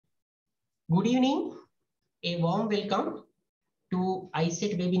Good evening. A warm welcome to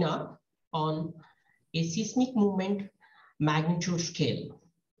ISET Webinar on a seismic movement magnitude scale,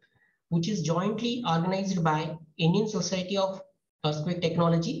 which is jointly organized by Indian Society of Earthquake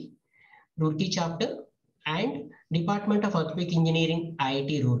Technology, Roorkee chapter, and Department of Earthquake Engineering,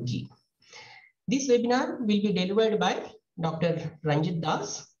 IIT Roorkee. This webinar will be delivered by Dr. Ranjit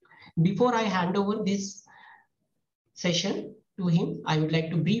Das. Before I hand over this session to him, I would like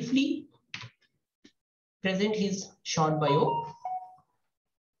to briefly present his short bio.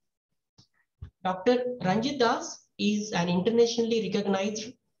 Dr. Ranjit Das is an internationally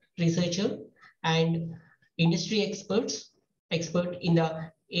recognized researcher and industry expert in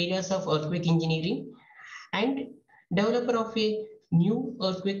the areas of earthquake engineering and developer of a new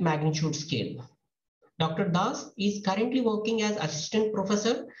earthquake magnitude scale. Dr. Das is currently working as assistant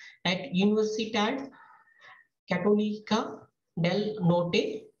professor at Universidad Católica del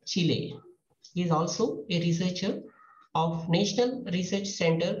Norte, Chile. He is also a researcher of National Research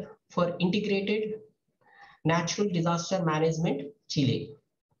Center for Integrated Natural Disaster Management, Chile.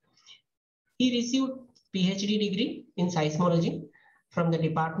 He received PhD degree in seismology from the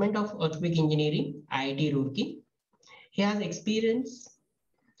Department of Earthquake Engineering, IIT Roorkee. He has experience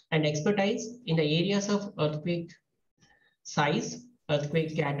and expertise in the areas of earthquake size,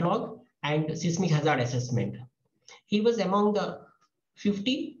 earthquake catalog, and seismic hazard assessment. He was among the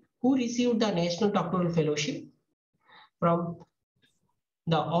 50 who received the National Doctoral Fellowship from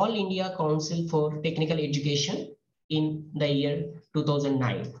the All India Council for Technical Education in the year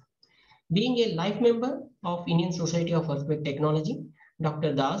 2009. Being a life member of Indian Society of Earthquake Technology,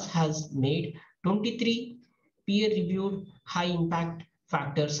 Dr. Das has made 23 peer-reviewed high-impact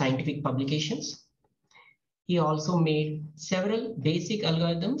factor scientific publications. He also made several basic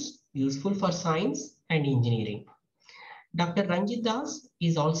algorithms useful for science and engineering. Dr. Ranjit Das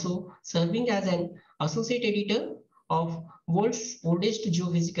is also serving as an associate editor of world's oldest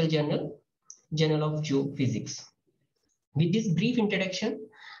geophysical journal, Journal of Geophysics. With this brief introduction,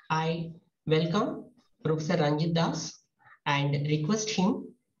 I welcome Professor Ranjit Das and request him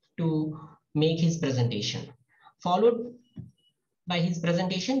to make his presentation. Followed by his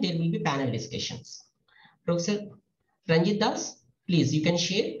presentation, there will be panel discussions. Professor Ranjit Das, please, you can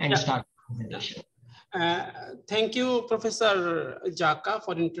share and start the presentation. Thank you, Professor Jaka,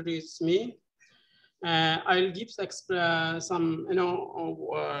 for introducing me. I'll give some,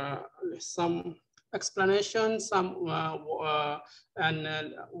 some explanations, some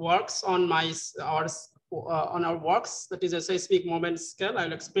works on our works. That is a seismic moment scale. I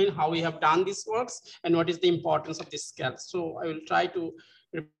will explain how we have done these works and what is the importance of this scale. So I will try to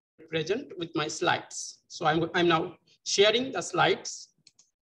represent with my slides. So I'm now sharing the slides.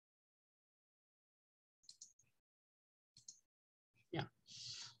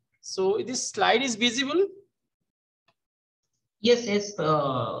 So this slide is visible? Yes, yes.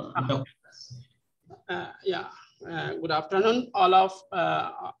 Good afternoon, all of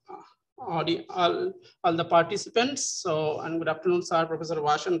all the participants. So, and good afternoon, sir, Professor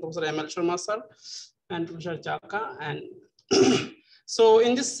Vash and Professor M.L. Sharma, sir, and Professor Jaka. And so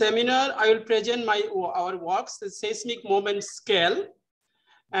in this seminar, I will present our works, the seismic moment scale.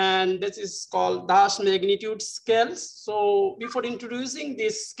 And this is called dash magnitude scale. So before introducing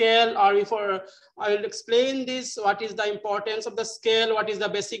this scale, or before I will explain this, what is the importance of the scale, what is the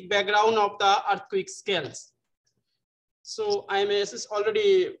basic background of the earthquake scales. So I am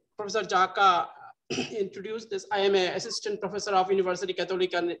already Professor Jaka introduced this. I am an assistant professor of Universidad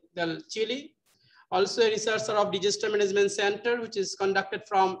Católica del Chile, also a researcher of Disaster Management Center, which is conducted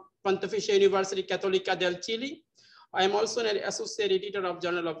from Pontificia Universidad Católica del Chile. I am also an associate editor of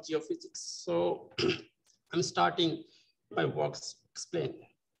Journal of Geophysics. So I'm starting my works explain.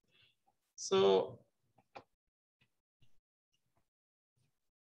 So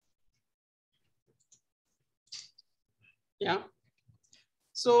yeah.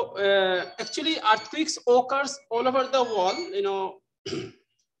 So actually earthquakes occurs all over the world,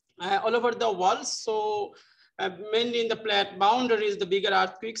 all over the world. So mainly in the flat boundaries, the bigger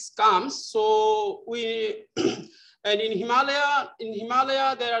earthquakes comes. So we and in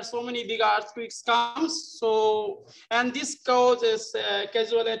Himalaya, there are so many big earthquakes comes. So, and this causes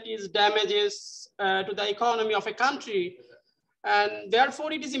casualties, damages to the economy of a country. And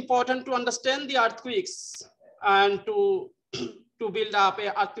therefore it is important to understand the earthquakes and to build up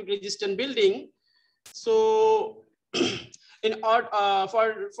a earthquake resistant building. So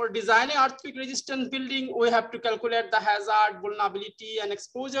for designing earthquake resistant building, we have to calculate the hazard, vulnerability, and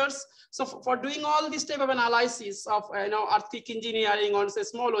exposures. So for doing all this type of analysis of earthquake engineering or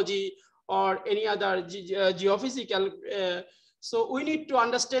seismology or any other geophysical So we need to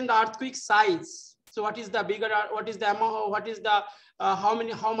understand the earthquake size. So what is the bigger, what is the amount, what is the,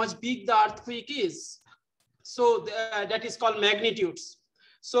 how much big the earthquake is. So that is called magnitudes.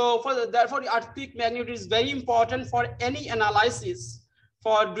 So therefore, the earthquake magnitude is very important for any analysis,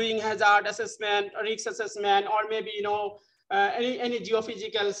 for doing hazard assessment, risk assessment, or maybe, you know, any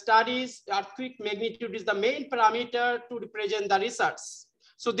geophysical studies. Earthquake magnitude is the main parameter to represent the research.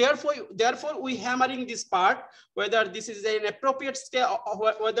 So therefore we hammering this part, whether this is an appropriate scale,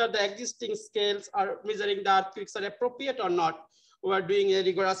 or whether the existing scales are measuring the earthquakes are appropriate or not. We are doing a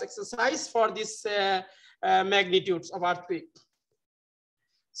rigorous exercise for this magnitudes of earthquake.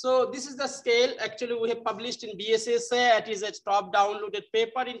 So this is the scale. Actually, we have published in BSSA. It is a top downloaded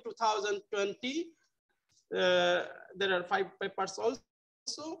paper in 2020. There are 5 papers also.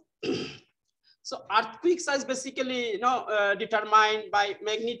 So earthquake size basically, you know, determined by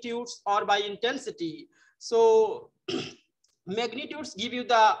magnitudes or by intensity. So magnitudes give you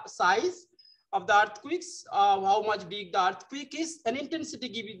the size of the earthquakes, how much big the earthquake is, and intensity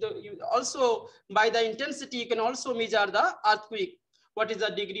give you also by the intensity you can also measure the earthquake. What is the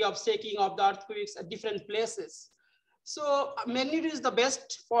degree of shaking of the earthquakes at different places? So magnitude is the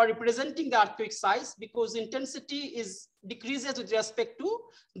best for representing the earthquake size, because intensity is decreases with respect to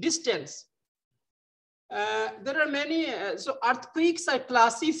distance. There are many, so earthquakes are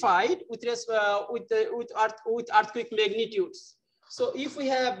classified with earthquake magnitudes. So if we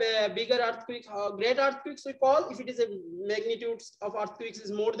have a bigger earthquake, great earthquakes we call, if it is a magnitude of earthquakes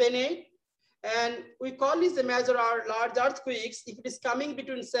is more than 8, and we call this the measure our large earthquakes if it is coming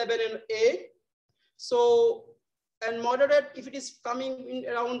between 7 and 8. So, and moderate if it is coming in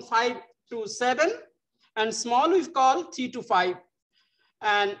around 5 to 7, and small we call 3 to 5.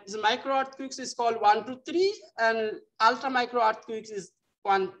 And the micro earthquakes is called 1 to 3, and ultra micro earthquakes is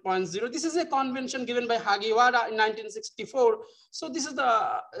 1.0. This is a convention given by Hagiwara in 1964. So this is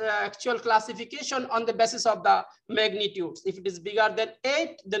the actual classification on the basis of the magnitudes. If it is bigger than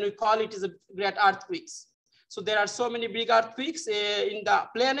 8, then we call it as a great earthquakes. So there are so many big earthquakes in the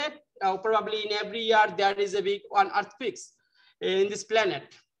planet. Probably in every year there is a big one earthquakes in this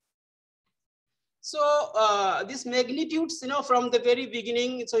planet. So these magnitudes, you know, from the very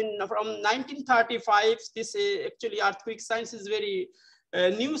beginning, so from 1935, this actually earthquake science is very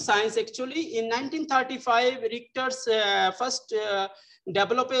new science actually. In 1935, Richter's first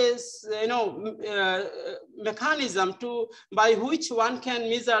developed a mechanism by which one can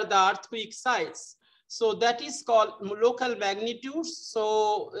measure the earthquake size. So that is called local magnitudes.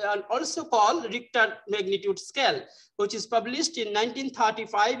 So and also called Richter magnitude scale, which is published in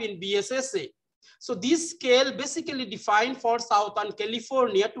 1935 in BSSA. So this scale basically defined for Southern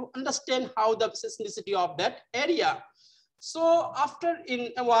California to understand how the seismicity of that area. So after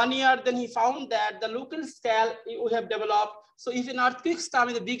in 1 year, then he found that the local scale we have developed. So if an earthquake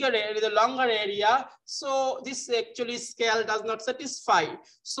comes in the bigger area, the longer area, so this actually scale does not satisfy.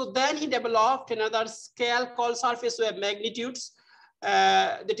 So then he developed another scale called surface wave magnitudes,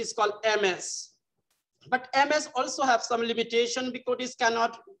 that is called MS. But MS also have some limitation because it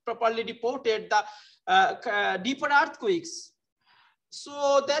cannot properly report the deeper earthquakes.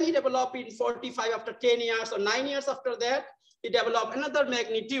 So then he developed in 45 after 10 years or 9 years after that, he developed another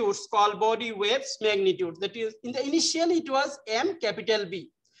magnitudes called body waves magnitude. That is, initially it was M capital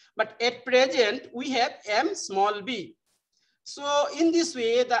B, but at present we have M small b. So in this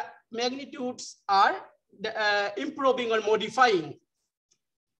way, the magnitudes are improving or modifying.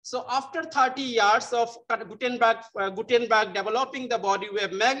 So after 30 years of Gutenberg developing the body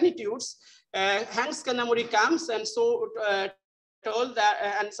wave magnitudes, Hans Kanamori comes and so told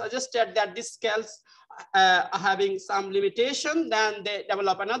that and suggested that these scales are having some limitation. Then they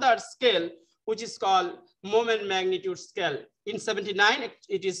develop another scale, which is called moment magnitude scale. In 79,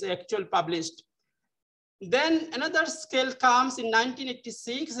 it is actually published. Then another scale comes in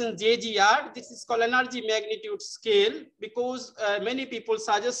 1986 in JGR. This is called energy magnitude scale, because many people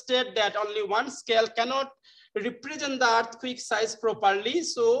suggested that only one scale cannot represent the earthquake size properly.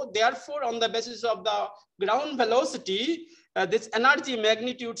 So therefore, on the basis of the ground velocity, this energy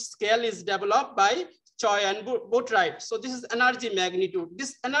magnitude scale is developed by Choi and Botwright. So this is energy magnitude.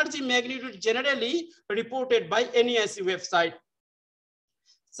 This energy magnitude generally reported by NEIC website.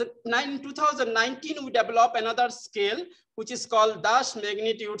 So in 2019, we developed another scale, which is called Dash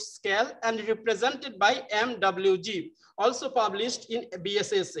magnitude scale and represented by MWG, also published in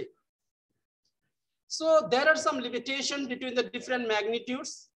BSSA. So there are some limitations between the different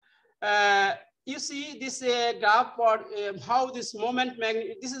magnitudes. You see this graph for how this moment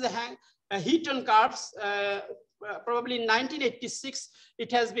magnitude, this is a Heaton curves probably in 1986,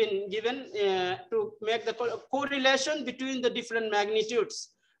 it has been given to make the correlation between the different magnitudes.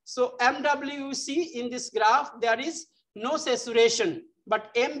 So MWC in this graph, there is no saturation,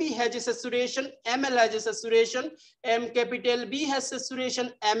 but MB has a saturation, ML has a saturation, M capital B has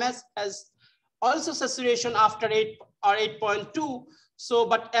saturation, MS has also saturation after 8 or 8.2. So,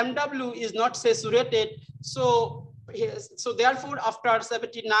 but MW is not saturated. So therefore, after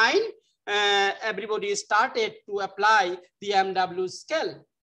 79, everybody started to apply the MW scale,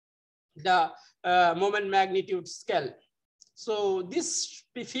 the moment magnitude scale. So this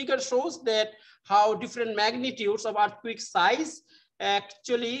figure shows that how different magnitudes of earthquake size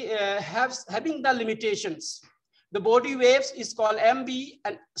actually having the limitations. The body waves is called MB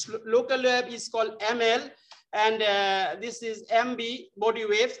and local wave is called ML, and this is MB body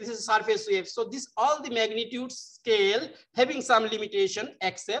waves, this is surface wave. So this all the magnitude scale having some limitation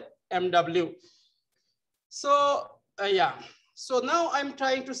except MW. So yeah. So now I'm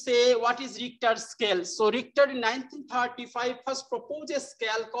trying to say what is Richter scale. So Richter in 1935 first proposed a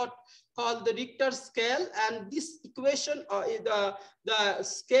scale called the Richter scale, and this equation, the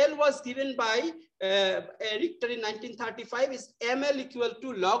scale was given by Richter in 1935 is ML equal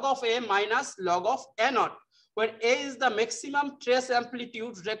to log of A minus log of A naught, where A is the maximum trace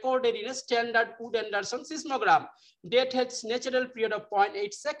amplitude recorded in a standard Wood-Anderson seismogram. That has natural period of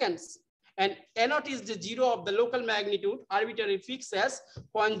 0.8 seconds. And A naught is the zero of the local magnitude, arbitrarily fixed as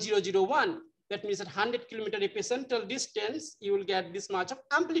 0.001. That means at 100 kilometer epicentral distance, you will get this much of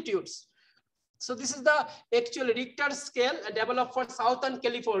amplitudes. So this is the actual Richter scale developed for Southern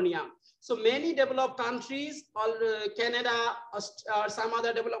California. So many developed countries, or Canada or some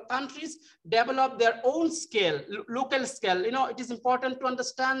other developed countries, develop their own scale, local scale. You know, it is important to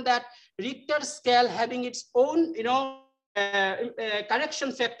understand that Richter scale having its own, you know,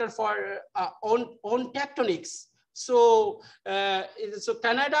 correction factor for own tectonics. So, so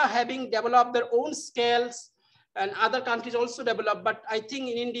Canada having developed their own scales, and other countries also develop, but I think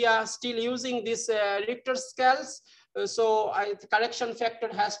in India still using this Richter scales. So the correction factor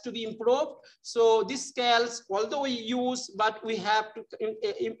has to be improved. So these scales, although we use, but we have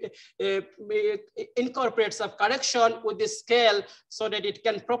to incorporate some correction with this scale so that it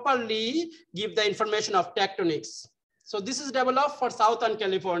can properly give the information of tectonics. So this is developed for Southern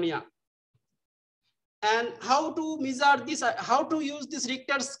California. And how to measure this, how to use this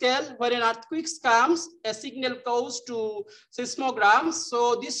Richter scale when an earthquake comes, a signal goes to seismograms.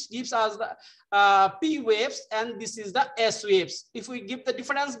 So this gives us the P waves, and this is the S waves. If we give the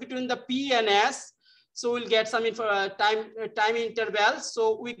difference between the P and S, so we'll get some time interval.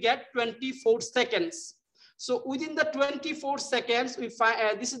 So we get 24 seconds. So within the 24 seconds, we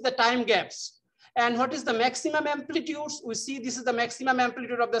find this is the time gaps. And what is the maximum amplitudes? We see this is the maximum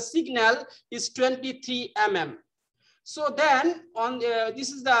amplitude of the signal is 23 mm. So then on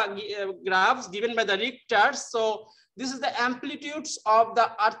this is the graphs given by the Richter. So this is the amplitudes of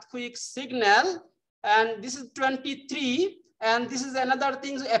the earthquake signal, and this is 23. And this is another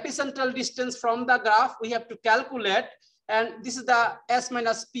thing, epicentral distance from the graph we have to calculate. And this is the S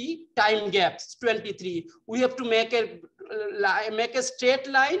minus P time gaps, 23. We have to make a straight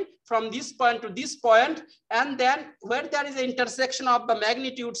line from this point to this point, and then where there is an intersection of the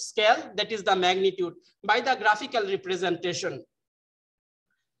magnitude scale, that is the magnitude by the graphical representation.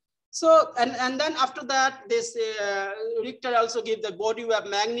 So, and then after that, this Richter also gave the body wave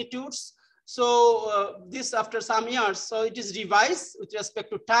magnitudes. So this after some years, so it is revised with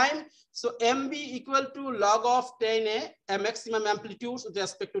respect to time. So MB equal to log of 10A, a maximum amplitudes with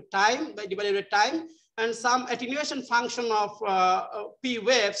respect to time by divided by time, and some attenuation function of P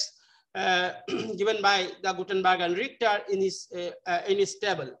waves given by the Gutenberg and Richter in his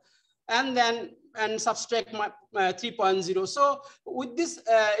table, and then subtract 3.0. So with this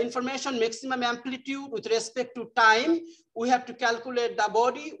information, maximum amplitude with respect to time, we have to calculate the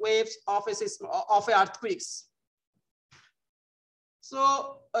body waves of a earthquakes.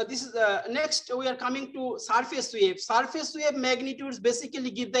 So this is next we are coming to surface wave. Surface wave magnitudes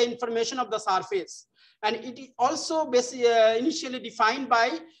basically give the information of the surface, and it is also initially defined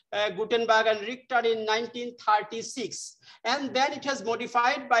by Gutenberg and Richter in 1936, and then it has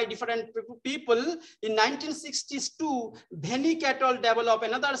modified by different people. In 1962, Vanek et al. Developed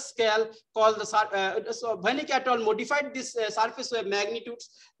another scale called the so Vanek et al. Modified this surface wave magnitudes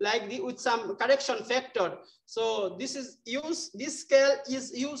like with some correction factor. So this is used. This scale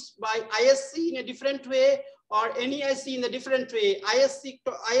is used by ISC in a different way, or NEIC in a different way.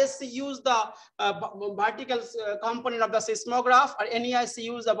 ISC use the vertical component of the seismograph, or NEIC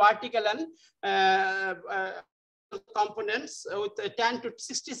use the vertical and components with 10 to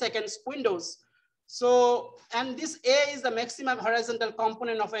 60 seconds windows. So, and this A is the maximum horizontal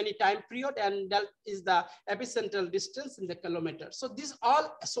component of any time period, and that is the epicentral distance in the kilometer. So these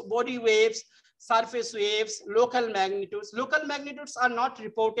all, so body waves, surface waves, local magnitudes. Local magnitudes are not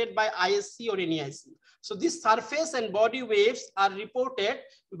reported by ISC or NEIC. So these surface and body waves are reported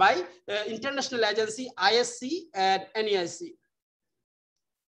by international agency ISC and NEIC.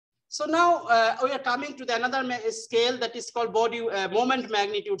 So now we are coming to the another scale that is called body moment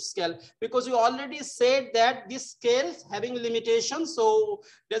magnitude scale, because we already said that this scale having limitations, so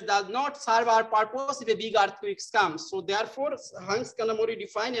this does not serve our purpose if a big earthquake comes. So therefore, Hans Kanamori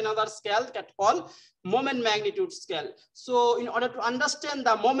defined another scale that called moment magnitude scale. So in order to understand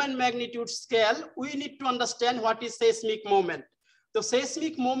the moment magnitude scale, we need to understand what is seismic moment. The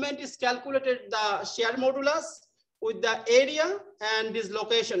seismic moment is calculated the shear modulus with the area and this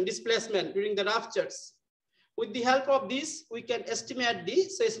location, displacement during the ruptures. With the help of this, we can estimate the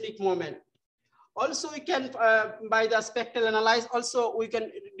seismic moment. Also, we can, by the spectral analysis, also we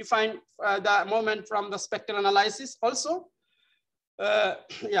can define the moment from the spectral analysis also.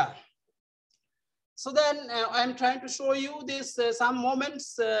 Yeah. So then I'm trying to show you this, some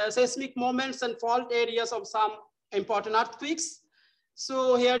moments, seismic moments and fault areas of some important earthquakes.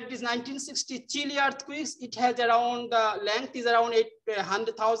 So here it is 1960 Chile earthquakes. It has around, length is around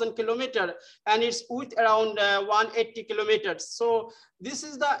 800,000 kilometers and its width around 180 kilometers. So this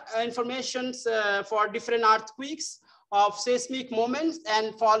is the information for different earthquakes of seismic moments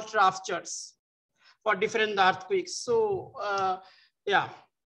and fault ruptures for different earthquakes. So yeah.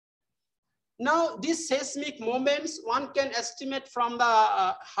 Now these seismic moments, one can estimate from the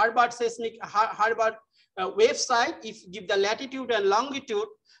Harvard website. If you give the latitude and longitude,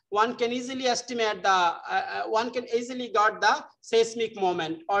 one can easily estimate the, one can easily got the seismic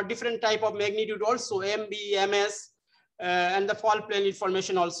moment or different type of magnitude also, MB, MS, and the fault plane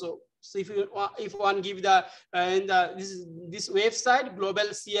information also. So if one give the, this website,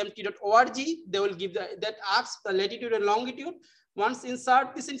 globalcmt.org, they will give that asks the latitude and longitude. Once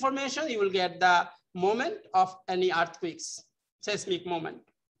insert this information, you will get the moment of any earthquakes, seismic moment.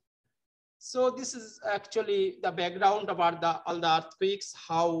 So this is actually the background about all the earthquakes,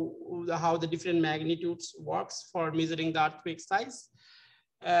 how the different magnitudes works for measuring the earthquake size.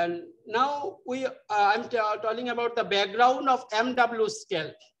 And now I'm telling about the background of MW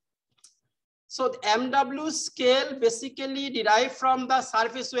scale. So the MW scale basically derived from the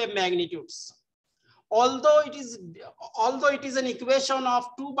surface wave magnitudes. Although it is an equation of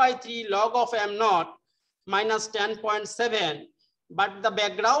 2/3 log of m0 minus 10.7, but the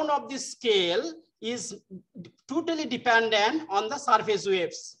background of this scale is totally dependent on the surface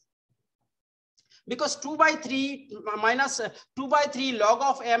waves. Because 2/3 log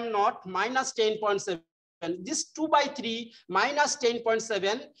of m0 minus 10.7, this 2/3 minus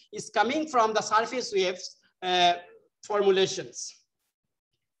 10.7 is coming from the surface waves formulations.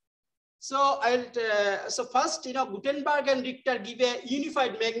 So so first, Gutenberg and Richter give a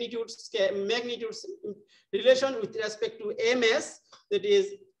unified magnitudes relation with respect to ms, that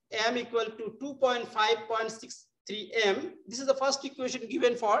is m equal to 2.5.63 m. This is the first equation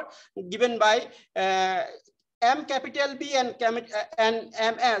given by m capital B and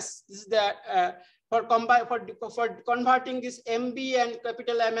ms. This is the for converting this MB and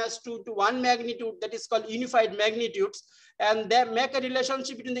capital MS to one magnitude, that is called unified magnitudes, and they make a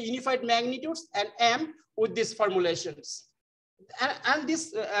relationship between the unified magnitudes and M with these formulations. And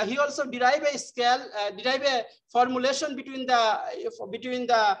this he also derive a formulation between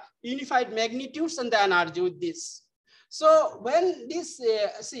the unified magnitudes and the energy with this. So when this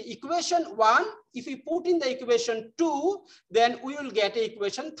equation 1, if we put in the equation 2, then we will get a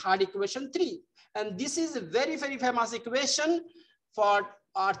equation 3. And this is a very, very famous equation for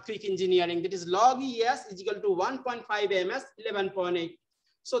earthquake engineering. That is log ES is equal to 1.5 ms 11.8.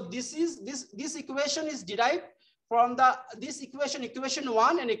 So this equation is derived from equation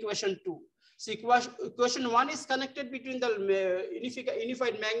 1 and equation 2. So equation 1 is connected between the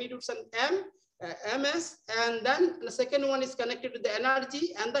unified magnitudes and ms, and then the second one is connected to the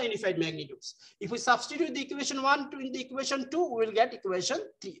energy and the unified magnitudes. If we substitute the equation 1 in the equation 2, we will get equation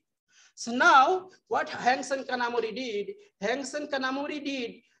 3. So now what Hanks and Kanamori did,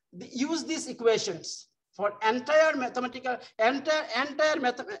 use these equations for entire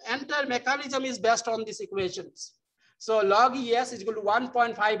mechanism is based on these equations. So log ES is equal to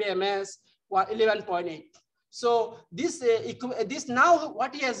 1.5 ms 11.8. So this now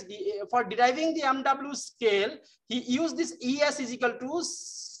what he has for deriving the MW scale, he used this ES is equal to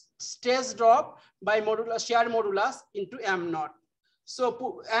stress drop by modulus, shear modulus into M0.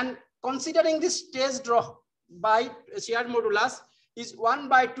 So and considering this stress drop by shear modulus, is 1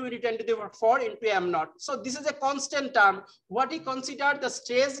 by 2 into 10 to the power 4 into m0. So this is a constant term. What he considered the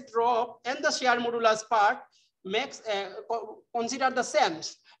stress drop and the shear modulus part makes consider the same.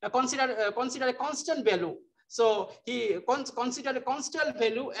 Consider a constant value. So he considered a constant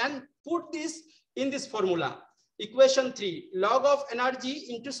value and put this in this formula. Equation 3, log of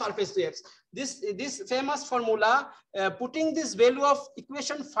energy into surface waves. This famous formula, putting this value of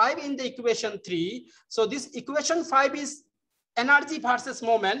equation 5 in the equation 3. So this equation 5 is energy versus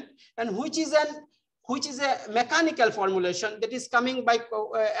moment, and which is a mechanical formulation that is coming by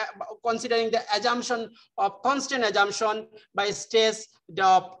considering the assumption of constant assumption by stress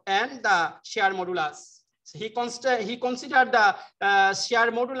drop and the shear modulus. So he considered the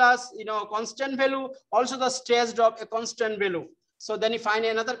shear modulus, constant value, also the stress drop a constant value. So then he find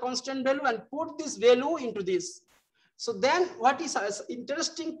another constant value and put this value into this. So then what is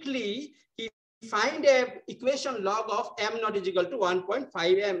interestingly, he find a equation log of m0 is equal to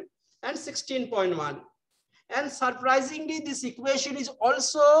 1.5 m and 16.1. And surprisingly, this equation is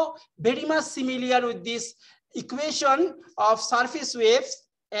also very much similar with this equation of surface waves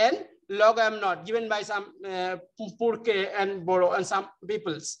and log m0 given by some Purke and Boro and some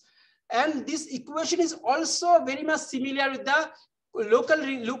peoples. And this equation is also very much similar with the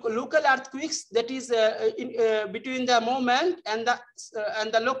local earthquakes, that is between the moment and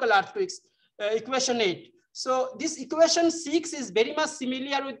the local earthquakes, equation 8. So this equation 6 is very much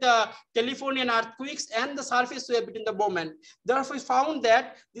similar with the Californian earthquakes and the surface wave between the moment. Therefore, we found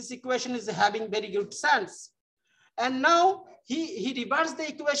that this equation is having very good sense. And now he reversed the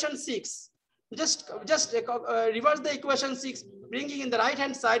equation 6. Just reverse the equation 6, bringing in the right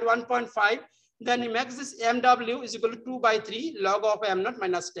hand side 1.5. Then he makes this mw is equal to 2 by 3 log of m0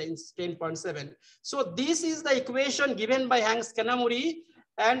 minus 10.7. So this is the equation given by Hanks Kanamori.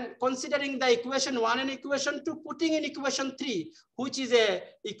 And considering the equation 1 and equation 2, putting in equation 3, which is a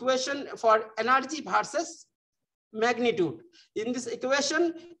equation for energy versus magnitude. In this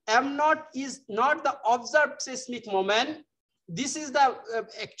equation, m0 is not the observed seismic moment. This is the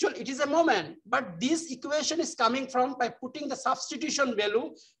actual, it is a moment, but this equation is coming from by putting the substitution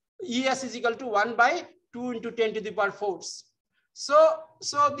value, ES is equal to 1 by 2 into 10 to the power 4. So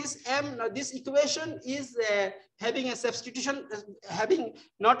this equation is having a substitution, having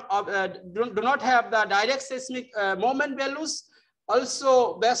not do not have the direct seismic moment values.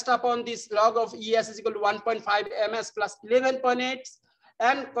 Also based upon this log of ES is equal to 1.5 ms plus 11.8,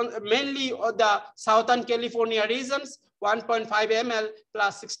 and mainly the Southern California regions 1.5 ml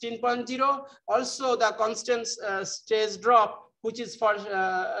plus 16.0. Also the constant stress drop, which is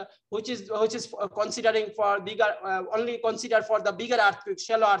considering for bigger, only considered for the bigger earthquakes,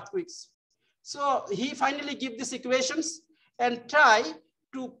 shallow earthquakes. So he finally give these equations and try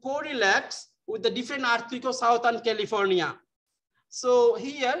to correlate with the different earthquakes of Southern California. So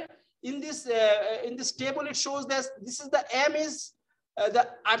here in this table, it shows that this is the M is the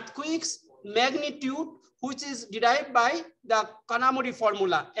earthquakes magnitude, which is derived by the Kanamori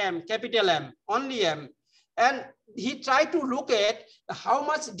formula, M, capital M, only M. And he tried to look at how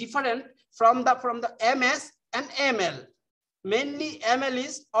much different from the MS and ML. Mainly ML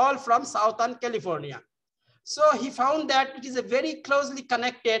is all from Southern California. So he found that it is a very closely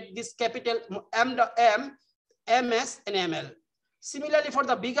connected, this capital M, MS and ML. Similarly, for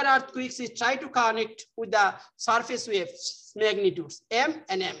the bigger earthquakes, he tried to connect with the surface waves magnitudes, M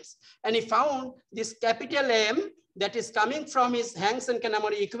and Ms. And he found this capital M that is coming from his Hanks and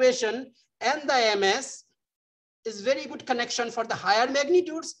Kanamori equation and the MS is very good connection for the higher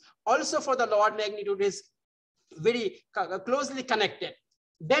magnitudes. Also for the lower magnitude is very closely connected.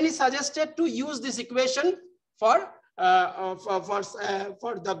 Then he suggested to use this equation for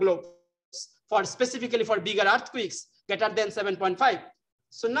the globe, for specifically for bigger earthquakes greater than 7.5.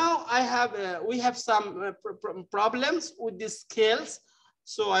 So now we have some problems with these scales.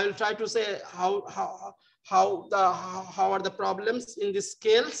 So I will try to say how are the problems in these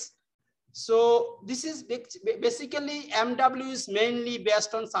scales. So this is basically MW is mainly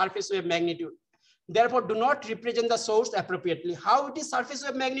based on surface wave magnitude. Therefore, do not represent the source appropriately. How it is surface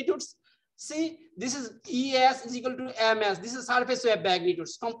wave magnitudes? See, this is ES is equal to MS. This is surface wave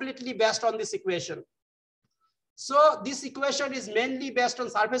magnitudes, completely based on this equation. So this equation is mainly based on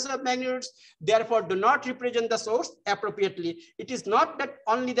surface wave magnitudes. Therefore, do not represent the source appropriately. It is not that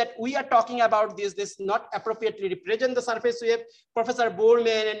only that we are talking about this not appropriately represent the surface wave. Professor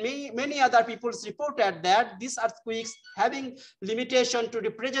Borman and many other people reported that these earthquakes having limitation to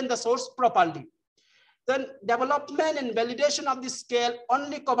represent the source properly. Then development and validation of this scale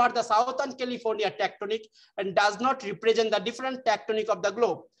only cover the Southern California tectonic and does not represent the different tectonic of the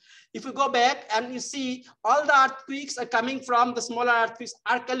globe. If you go back and you see all the earthquakes are coming from the smaller earthquakes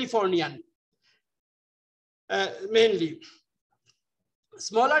are Californian, mainly.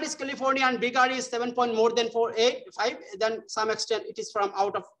 Smaller is California and bigger is 7 point more than 485. Then some extent it is from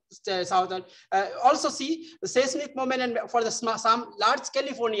out of southern. Also see the seismic moment and for the some large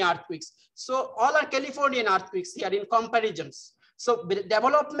California earthquakes. So all are Californian earthquakes here in comparisons. So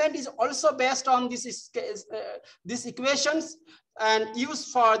development is also based on these equations and used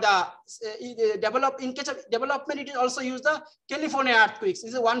for the in case of development, it is also used the California earthquakes.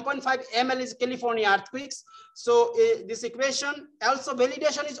 This is 1.5 ml is California earthquakes. So this equation also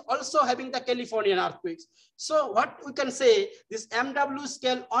validation is also having the Californian earthquakes. So what we can say, this MW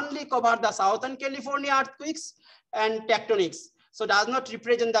scale only cover the Southern California earthquakes and tectonics. So does not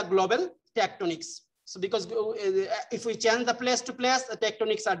represent the global tectonics. So because if we change the place to place, the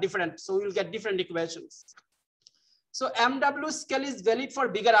tectonics are different. So we will get different equations. So MW scale is valid for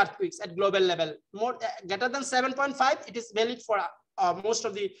bigger earthquakes at global level. More greater than 7.5, it is valid for most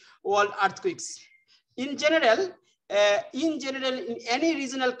of the world earthquakes. In general, in any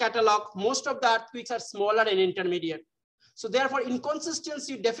regional catalog, most of the earthquakes are smaller and intermediate. So therefore,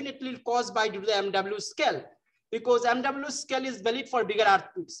 inconsistency definitely caused by due to the MW scale, because MW scale is valid for bigger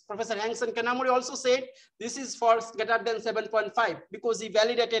earthquakes. Professor Hanks and Kanamori also said this is for greater than 7.5 because he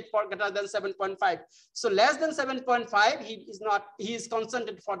validated for greater than 7.5. So less than 7.5, he is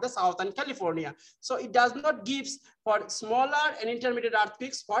consented for the Southern California. So it does not give for smaller and intermediate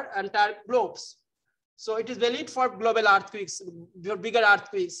earthquakes for entire globes. So it is valid for global earthquakes, bigger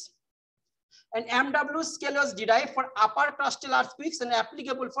earthquakes. And MW scale was derived for upper crustal earthquakes and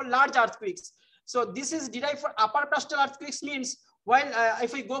applicable for large earthquakes. So this is derived for upper crustal earthquakes means while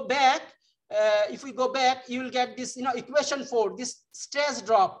if we go back, you will get this equation 4, this stress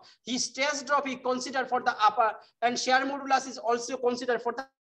drop. Stress drop he considered for the upper, and shear modulus is also considered for the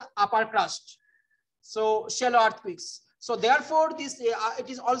upper crust. So shallow earthquakes. So therefore, this it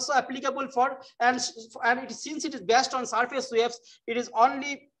is also applicable for since it is based on surface waves, it is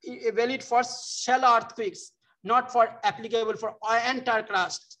only valid for shallow earthquakes, not for applicable for entire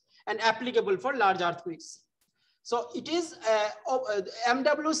crust, and applicable for large earthquakes. So it is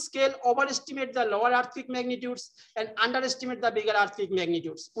MW scale overestimate the lower earthquake magnitudes and underestimate the bigger earthquake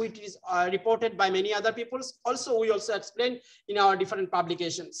magnitudes, which is reported by many other peoples. Also, we also explain in our different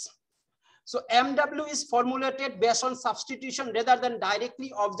publications. So MW is formulated based on substitution rather than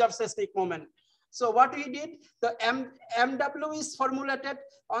directly observed seismic moment. So what we did, the MW is formulated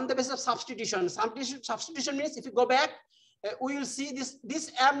on the basis of substitution. Substitution means if you go back, we will see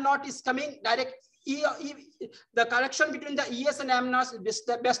this M naught is coming direct. The correction between the ES and M naught is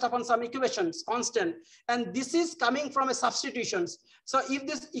based upon some equations, constant, and this is coming from a substitutions. So if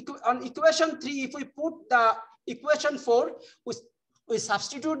this on equation 3, if we put the equation 4, we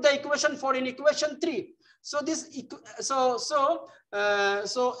substitute the equation 4 in equation 3. So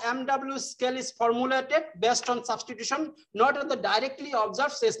MW scale is formulated based on substitution, not on the directly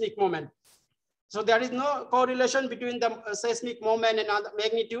observed seismic moment. So there is no correlation between the seismic moment and other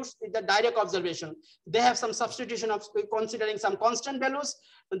magnitudes with the direct observation. They have some substitution of considering some constant values.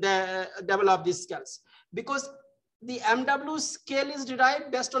 They develop these scales because the MW scale is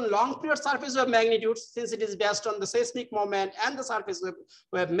derived based on long period surface wave magnitudes. Since it is based on the seismic moment and the surface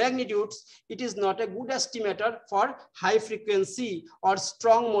wave magnitudes, it is not a good estimator for high frequency or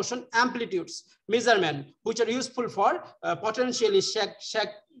strong motion amplitudes measurement, which are useful for potentially shock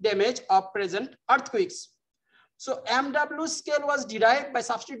damage of present earthquakes. So MW scale was derived by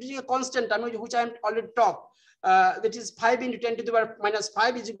substituting a constant term, which I already talked. That is 5 into 10 to the power minus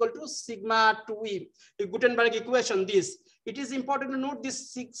 5 is equal to sigma 2e. The Gutenberg equation, this. It is important to note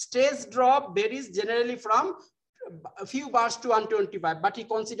this stress drop varies generally from a few bars to 125, but he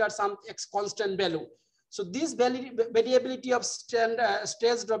considered some constant value. So this variability of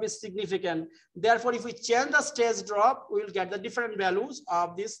stress drop is significant. Therefore, if we change the stress drop, we will get the different values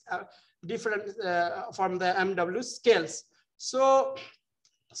of this different from the MW scales. So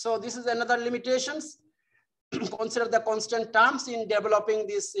this is another limitations. Consider the constant terms in developing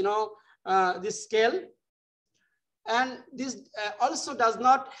this, this scale. And this also does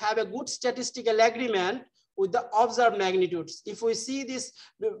not have a good statistical agreement with the observed magnitudes. If we see this,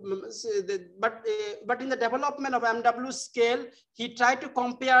 but in the development of MW scale, he tried to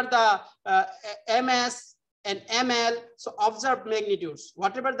compare the MS and ML, so observed magnitudes.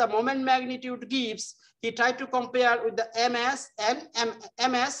 Whatever the moment magnitude gives, he tried to compare with the MS and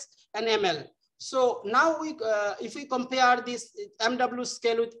ML. So now if we compare this MW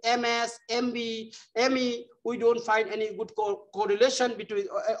scale with MS, MB, ME, we don't find any good correlation between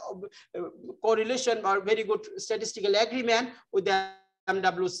correlation or very good statistical agreement with the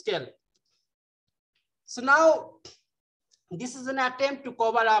MW scale. So now this is an attempt to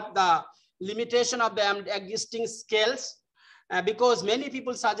cover up the limitation of the existing scales, because many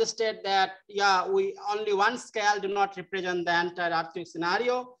people suggested that, yeah, only one scale do not represent the entire earthquake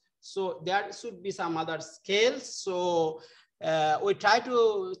scenario. So there should be some other scales. So we try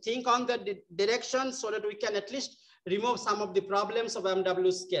to think on the direction so that we can at least remove some of the problems of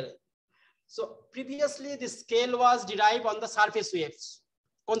MW scale. So previously the scale was derived on the surface waves,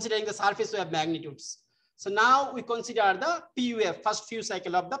 considering the surface wave magnitudes. So now we consider the PUF, first few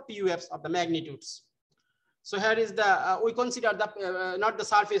cycle of the PUFs of the magnitudes. So here is the, we consider the, not the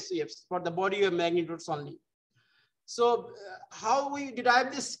surface waves, for the body wave magnitudes only. So how we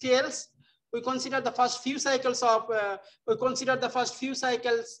derive these scales? We consider the first few cycles of,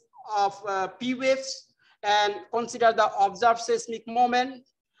 P waves and consider the observed seismic moment.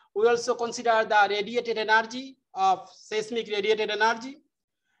 We also consider the radiated energy of seismic radiated energy,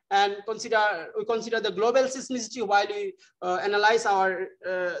 and we consider the global seismicity while we analyze our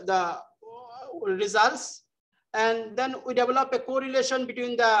the results. And then we develop a correlation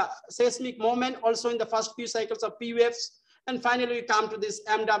between the seismic moment also in the first few cycles of P waves. And finally, we come to this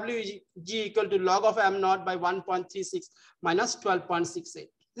MWG equal to log of M0 by 1.36 minus 12.68.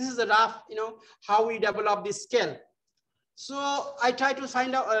 This is a rough, how we develop this scale. So I try to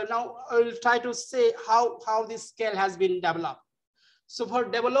find out, now I will try to say how this scale has been developed. So for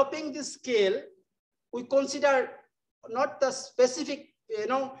developing this scale, we consider not the specific,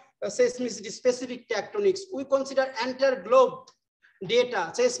 seismicity specific tectonics. We consider entire globe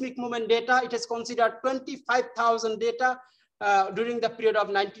data, seismic moment data. It has considered 25,000 data during the period of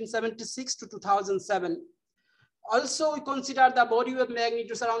 1976 to 2007. Also, we consider the body wave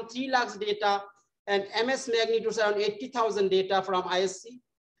magnitudes around 3 lakhs data and MS magnitudes around 80,000 data from ISC.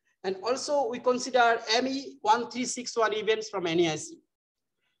 And also we consider ME 1361 events from NEIC.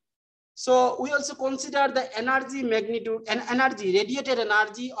 So we also consider the energy magnitude and energy, radiated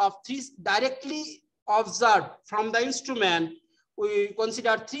energy of directly observed from the instrument. We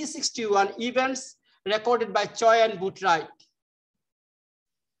consider 361 events recorded by Choi and Bootwright.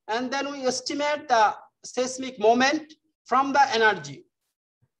 And then we estimate the seismic moment from the energy.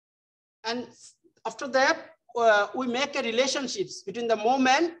 And after that, we make a relationships between the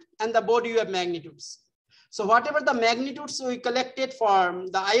moment and the body wave magnitudes. So whatever the magnitudes we collected from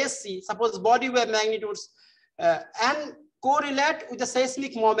the ISC, suppose body wave magnitudes, and correlate with the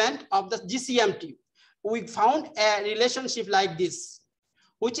seismic moment of the GCMT, we found a relationship like this,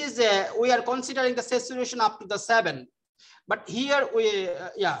 which is we are considering the saturation up to the 7. But here we,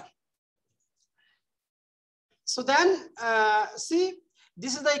 So then see,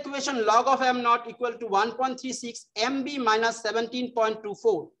 this is the equation log of M0 equal to 1.36 MB minus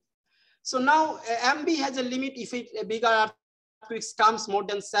 17.24. So now MB has a limit. If a bigger earthquake comes more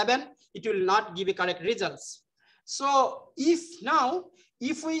than 7, it will not give a correct results. So if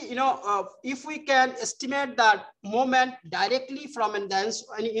we can estimate that moment directly from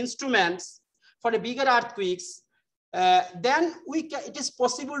any instruments for the bigger earthquakes, then it is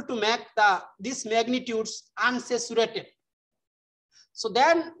possible to make these magnitudes unsaturated. So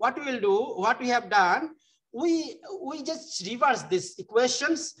then what we will do, what we have done, we just reverse these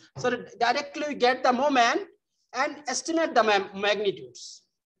equations so that directly we get the moment and estimate the magnitudes,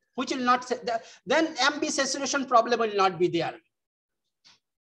 which will not, then MB saturation problem will not be there.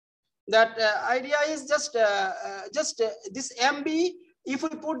 That idea is just this MB, if we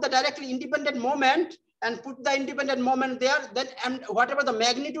put the directly independent moment and put the independent moment there, then whatever the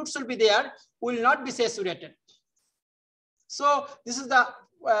magnitudes will be there will not be saturated. So this is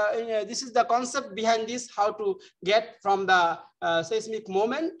the concept behind this, how to get from the seismic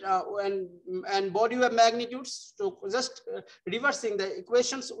moment and body wave magnitudes to just reversing the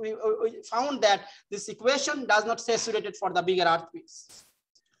equations. We found that this equation does not saturate it for the bigger earthquakes.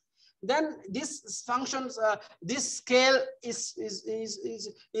 Then this functions, this scale is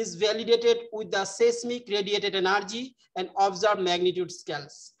validated with the seismic radiated energy and observed magnitude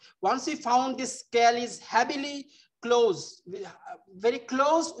scales. Once we found this scale is heavily close, very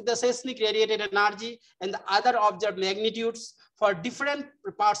close with the seismic radiated energy and the other observed magnitudes for different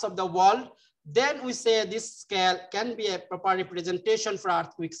parts of the world, then we say this scale can be a proper representation for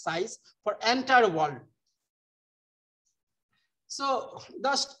earthquake size for entire world. So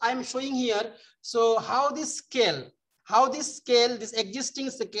thus I'm showing here, so how this scale, this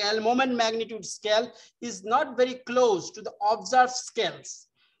existing scale, moment magnitude scale is not very close to the observed scales.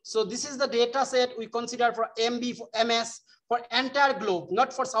 So this is the data set we consider for MB, for MS, for entire globe,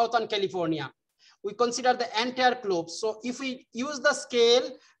 not for Southern California. We consider the entire globe. So if we use the scale,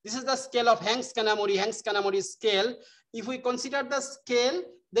 this is the scale of Hanks-Kanamori scale. If we consider the scale,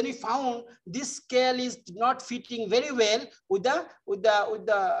 then we found this scale is not fitting very well with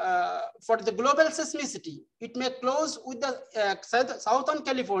for the global seismicity. It may close with the Southern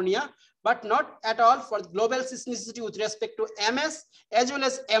California, but not at all for global seismicity with respect to MS as well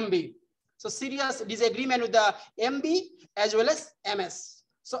as MB. So serious disagreement with the MB as well as MS.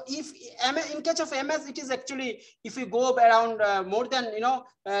 So if in case of MS, it is actually, if we go around more than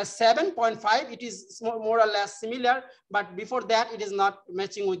 7.5, it is more or less similar. But before that, it is not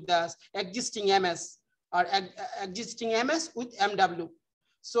matching with the existing MS or existing MS with MW.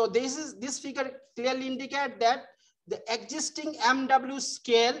 So this figure clearly indicates that the existing MW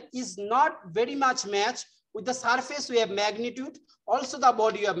scale is not very much matched with the surface wave magnitude, also the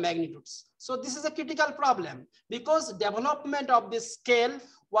body wave magnitudes. So this is a critical problem because development of this scale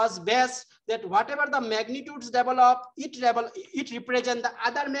was based that whatever the magnitudes develop, it represents the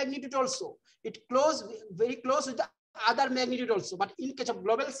other magnitude also. It very close with the other magnitude also. But in case of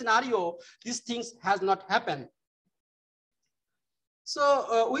global scenario, these things has not happened.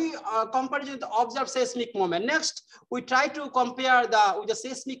 So we compare with the observed seismic moment. Next, we try to compare with the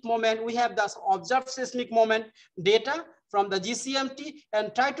seismic moment. We have the observed seismic moment data from the GCMT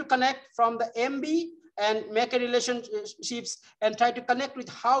and try to connect from the MB and make a relationships and try to connect with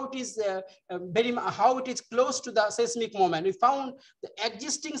how it is how it is close to the seismic moment. We found the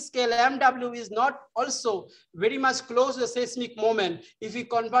existing scale MW is not also very much close to the seismic moment. If we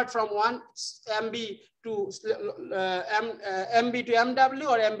convert from 1 MB to MB to MW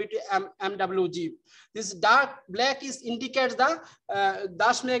or MB to MWG. This dark black indicates the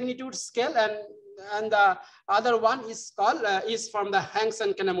dash magnitude scale, and the other one is called is from the Hanks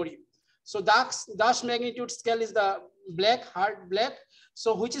and Kanamori. So dash magnitude scale is the black, hard black,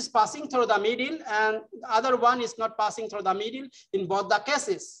 so which is passing through the middle, and the other one is not passing through the middle in both the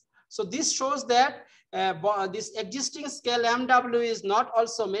cases. So this shows that this existing scale MW is not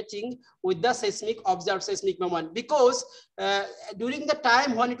also matching with the observed seismic moment, because during the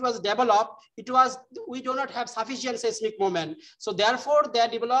time when it was developed, we do not have sufficient seismic moment. So therefore they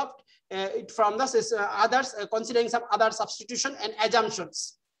developed it from the others, considering some other substitution and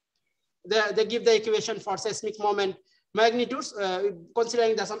assumptions. They give the equation for seismic moment magnitudes,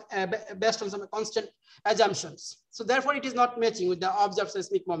 considering based on some constant assumptions. So therefore it is not matching with the observed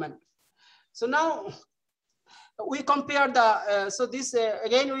seismic moment. So now we compare the, so this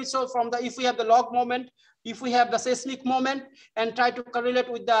again we saw from the, if we have the log moment, if we have the seismic moment, and try to correlate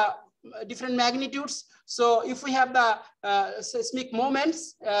with the different magnitudes. So if we have the seismic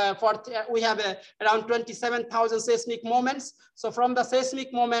moments, we have around 27,000 seismic moments. So from the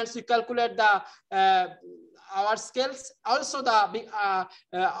seismic moments, we calculate the our scales, also the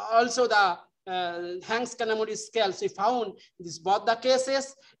Hanks Kanamori scales. We found this both the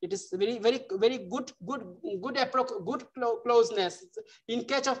cases. It is very good closeness in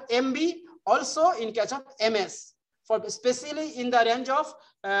case of MB, also in case of MS. For especially in the range of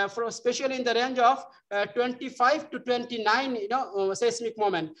 25 to 29, seismic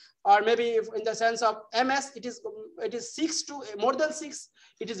moment, or maybe in the sense of MS, it is 6 to more than 6.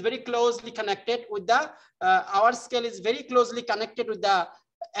 It is very closely connected with the our scale is very closely connected with the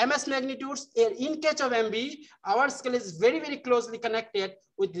MS magnitudes. In case of MB, our scale is very closely connected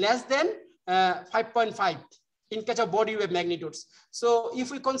with less than 5.5 in case of body wave magnitudes. So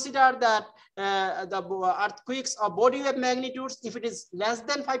if we consider that the earthquakes or body wave magnitudes, if it is less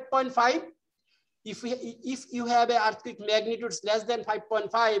than 5.5, if you have a earthquake magnitudes less than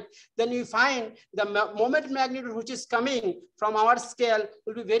 5.5, then you find the moment magnitude which is coming from our scale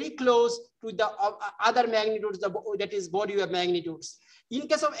will be very close to the other magnitudes, that is body wave magnitudes. In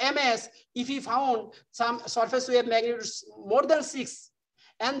case of MS, if we found some surface wave magnitudes more than 6,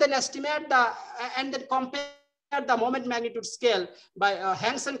 and then estimate and then compare the moment magnitude scale by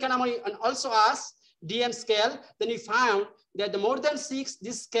Hanks and Kanamori and also us DM scale, then we found that the more than 6,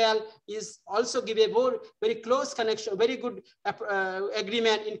 this scale is also give a very close connection, very good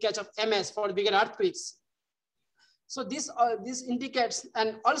agreement in case of MS for bigger earthquakes. So this indicates,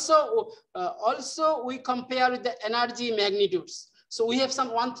 and also we compare with the energy magnitudes. So we have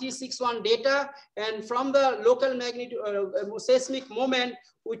some 1361 data, and from the local magnitude seismic moment,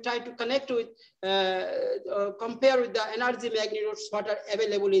 we try to connect with, compare with the energy magnitudes what are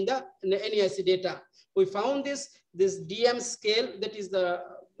available in the NEIC data. We found this DM scale, that is the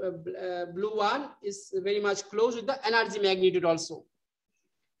blue one, is very much close with the energy magnitude also.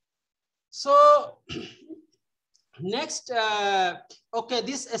 So Next, okay,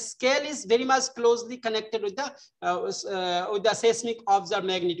 this scale is very much closely connected with the seismic observed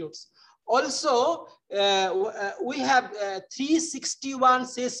magnitudes. Also, we have 361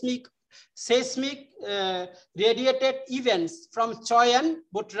 seismic radiated events from Choi and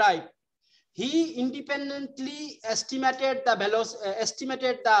Butrai. He independently estimated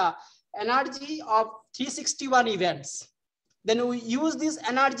the energy of 361 events. Then we use these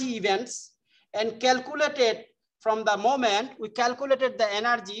energy events and calculated from the moment, we calculated the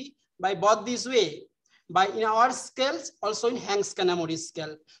energy by both this way, by in our scales, also in Hanks-Kanamori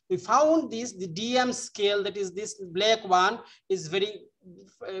scale. We found this, the DM scale, that is this black one, is very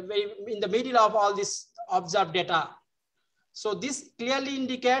in the middle of all this observed data. So this clearly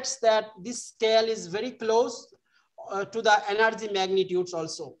indicates that this scale is very close to the energy magnitudes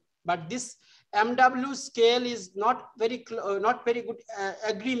also. But this MW scale is not very good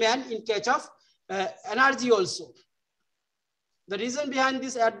agreement in case of energy also. The reason behind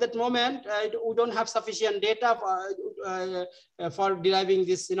this, at that moment, we don't have sufficient data for deriving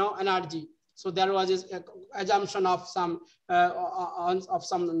this, energy. So there was an assumption of some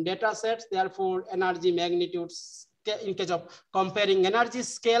data sets. Therefore, energy magnitudes, in case of comparing energy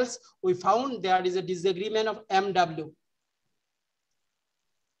scales, we found there is a disagreement of MW.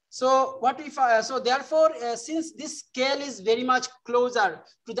 So what if, therefore, since this scale is very much closer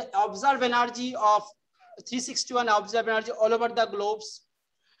to the observed energy of 361 observed energy all over the globes,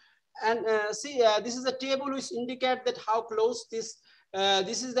 and this is a table which indicate that how close this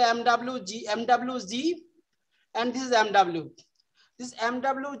is the MWG, and this is MW. This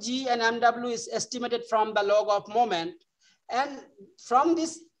MWG and MW is estimated from the log of moment, and from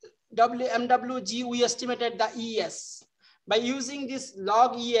this MWG we estimated the ES. By using this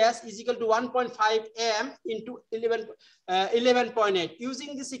log ES is equal to 1.5 m into 11.8.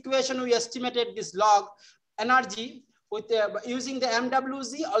 Using this equation, we estimated this log energy with using the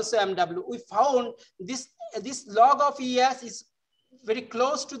MWZ, also MW. We found this log of ES is very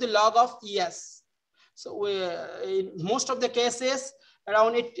close to the log of ES. So in most of the cases,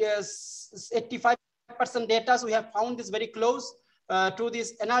 around 85% data, so we have found this very close to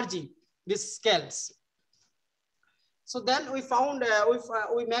this energy, these scales. So then we found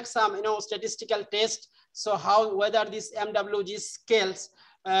we make some statistical test. So whether this MWG scales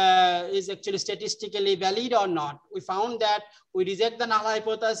is actually statistically valid or not. We found that we reject the null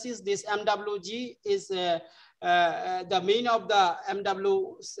hypothesis. This MWG is the mean of the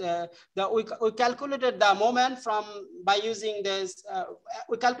MW. We calculated the moment by using this.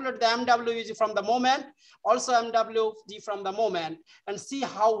 We calculated the MWG from the moment, also MWG from the moment, and see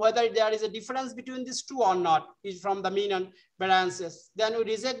whether there is a difference between these two or not, is from the mean and variances. Then we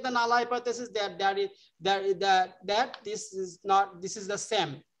reject the null hypothesis that this is the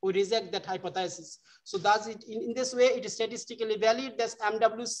same. We reject that hypothesis. So does it in this way it is statistically valid. This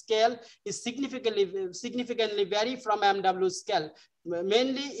MW scale is significantly vary from MW scale,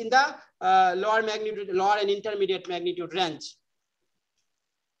 mainly in the lower and intermediate magnitude range.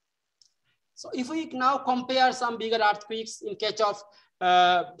 So if we now compare some bigger earthquakes in case of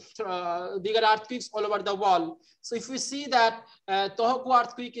bigger earthquakes all over the world. So if we see that Tohoku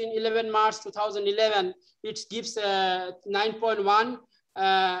earthquake in 11 March 2011, it gives 9.1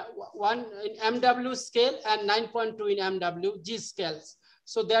 1 in MW scale and 9.2 in MWG scales.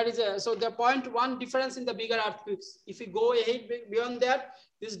 So there is the 0.1 difference in the bigger earthquakes. If we go ahead beyond that,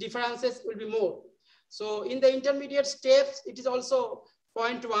 these differences will be more. So in the intermediate steps, it is also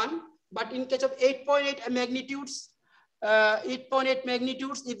 0.1, but in case of 8.8 magnitudes, if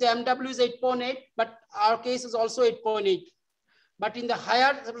the MW is 8.8, but our case is also 8.8. But in the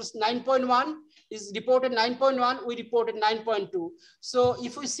higher, that was 9.1 is reported 9.1, we reported 9.2. So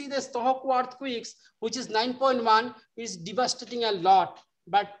if we see this Tohoku earthquakes, which is 9.1, is devastating a lot.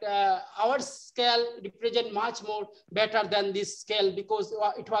 But our scale represent much more better than this scale because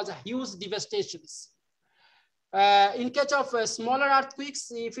it was a huge devastations. In case of smaller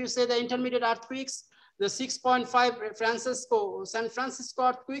earthquakes, if you say the intermediate earthquakes, the 6.5 San Francisco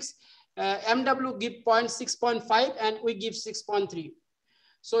earthquakes, MW give 6.5 and we give 6.3.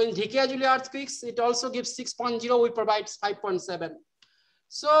 So in Dhikya-Juli earthquakes, it also gives 6.0, we provide 5.7.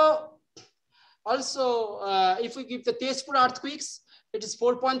 So also, if we give the Tezpur earthquakes, it is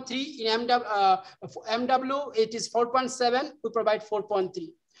 4.3. In MW, it is 4.7, we provide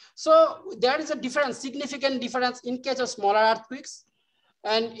 4.3. So there is a difference, significant difference in case of smaller earthquakes.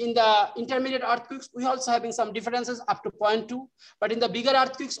 And in the intermediate earthquakes, we also having some differences up to 0.2, but in the bigger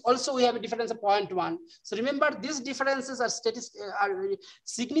earthquakes also we have a difference of 0.1. So remember, these differences are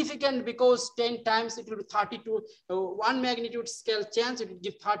significant because 10 times it will be 32, 1 magnitude scale change, it will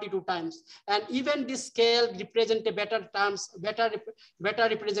give 32 times. And even this scale represent a better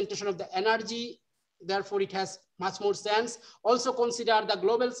representation of the energy. Therefore, it has much more sense. Also consider the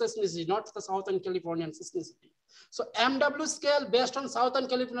global seismicity, not the Southern Californian seismicity. So MW scale based on Southern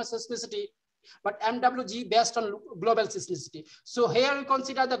California seismicity, but MWG based on global seismicity. So here we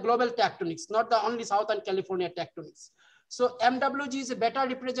consider the global tectonics, not the only Southern California tectonics. So MWG is a better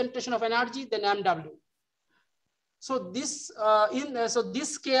representation of energy than MW. So this this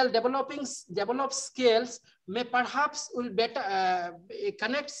scale developed scales may perhaps will better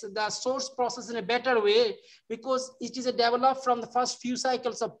connects the source process in a better way because it is developed from the first few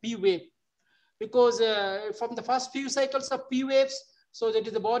cycles of P wave. Because from the first few cycles of P waves, so that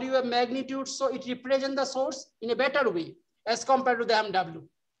is the body wave magnitude, so it represents the source in a better way as compared to the MW.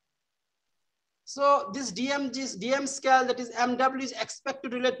 So this DM scale, that is MW, is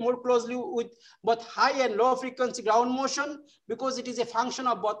expected to relate more closely with both high and low frequency ground motion because it is a function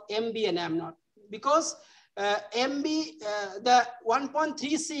of both MB and M0. Because MB, the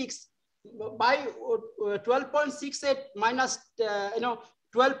 1.36 by 12.68 minus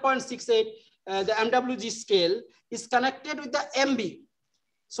 12.68, the MWG scale is connected with the MB,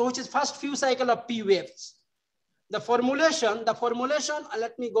 so which is first few cycle of P waves. The formulation,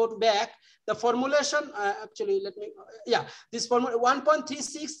 let me go back. The formulation, this formula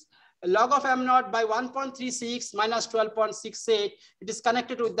 1.36 log of M0 by 1.36 minus 12.68, it is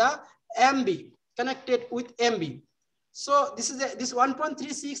connected with the MB, So this is this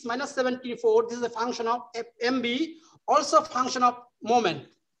 1.36 minus 74, this is a function of MB, also function of moment.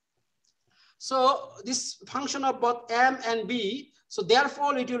 So this function of both M and B, so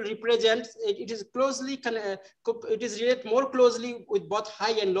therefore it will represent, it is related more closely with both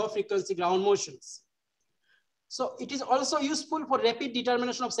high and low frequency ground motions. So it is also useful for rapid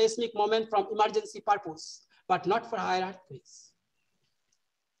determination of seismic moment from emergency purpose, but not for higher earthquakes.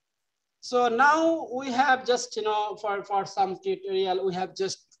 So now we have just, for some tutorial, we have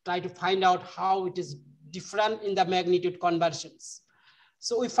just tried to find out how it is different in the magnitude conversions.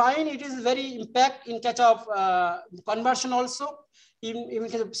 So we find it is very impact in case of conversion also. In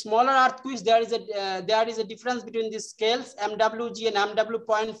case of smaller earthquakes, there is a difference between these scales, MWG and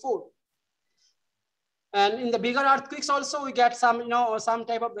MW.4. And in the bigger earthquakes also, we get some, some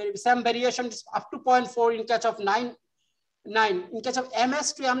type of some variation up to 0.4 in case of 9. In case of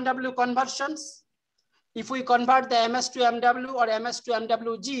MS to MW conversions, if we convert the MS to MW or MS to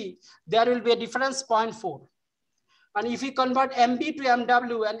MWG, there will be a difference 0.4. And if we convert MB to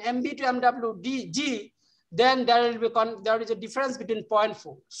MW and MB to MWG, then there is a difference between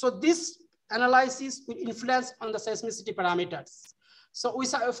 0.4. So this analysis will influence on the seismicity parameters. So we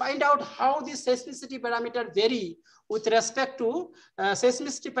find out how this seismicity parameter vary with respect to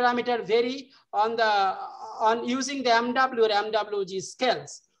seismicity parameter vary on using the MW or MWG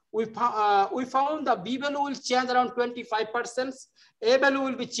scales. We found the B value will change around 25%, A value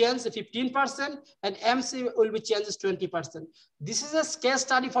will be changed 15%, and MC will be changed 20%. This is a case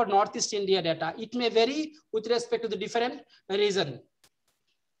study for Northeast India data. It may vary with respect to the different region.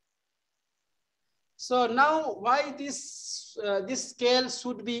 So now why this scale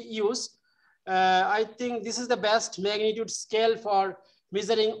should be used? I think this is the best magnitude scale for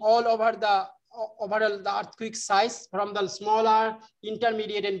measuring all over the overall the earthquake size, from the smaller,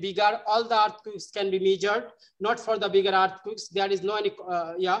 intermediate, and bigger. All the earthquakes can be measured, not for the bigger earthquakes. There is no any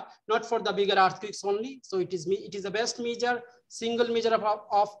not for the bigger earthquakes only. So it is the best measure, single measure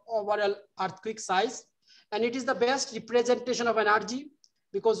of overall earthquake size, and it is the best representation of energy,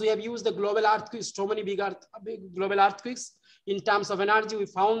 because we have used the global earthquakes, so many big global earthquakes. In terms of energy, we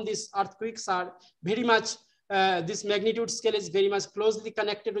found these earthquakes are very much, this magnitude scale is very much closely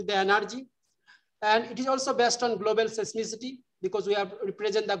connected with the energy. And it is also based on global seismicity, because we have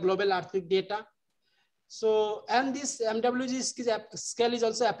represent the global earthquake data. So, and this MWG scale is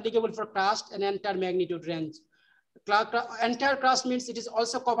also applicable for crust and entire magnitude range. Entire crust means it is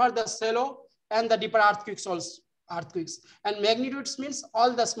also cover the shallow and the deeper earthquakes also. And magnitudes means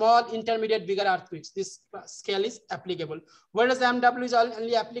all the small, intermediate, bigger earthquakes. This scale is applicable, whereas MW is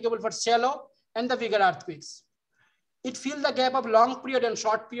only applicable for shallow and the bigger earthquakes. It fills the gap of long period and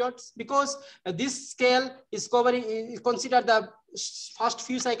short periods, because this scale is covering, consider the first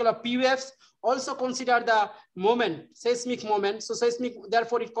few cycle of P waves, also consider the moment, seismic moment. So seismic,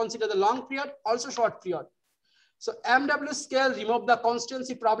 therefore it consider the long period, also short period. So MW scale remove the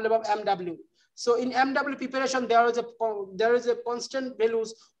constancy problem of MW. So in MW preparation, there is a constant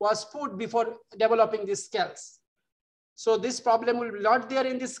values was put before developing these scales. So this problem will be not there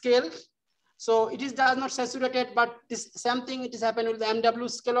in this scale. So it is does not saturated, but this same thing it is happening with the MW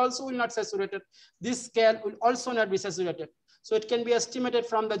scale also will not saturated. This scale will also not be saturated. So it can be estimated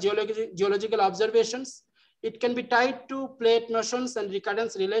from the geological observations. It can be tied to plate motions and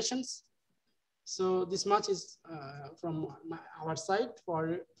recurrence relations. So this much is from our side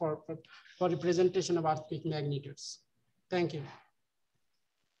for representation of earthquake magnitudes. Thank you.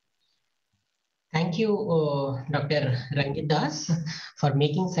 Thank you, Dr. Ranjit Das, for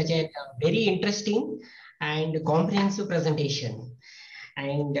making such a very interesting and comprehensive presentation.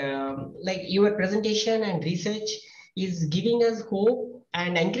 And like your presentation and research is giving us hope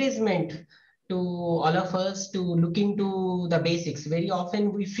and encouragement to all of us to look into the basics. Very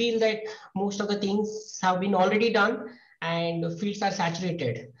often we feel that most of the things have been already done and fields are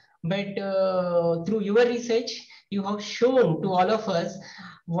saturated. But through your research, you have shown to all of us,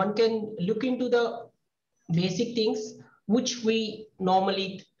 one can look into the basic things which we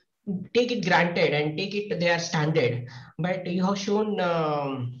normally take it granted and take it their standard, but you have shown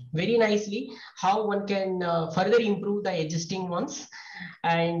very nicely how one can further improve the existing ones.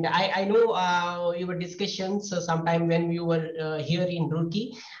 And I know your discussions sometime when you were here in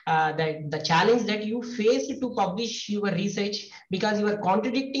Roorkee, that the challenge that you faced to publish your research because you are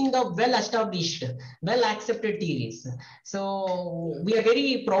contradicting the well-established, well-accepted theories. So we are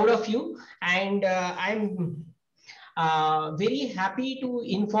very proud of you, and I'm very happy to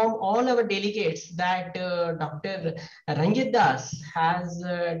inform all our delegates that Dr. Ranjit Das has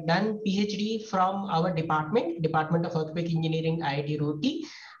done PhD from our Department of Earthquake Engineering, IIT Roorkee,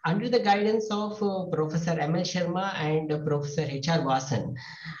 under the guidance of Professor M.L. Sharma and Professor H.R. Vasan.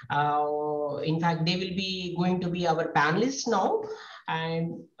 In fact, they will be going to be our panelists now.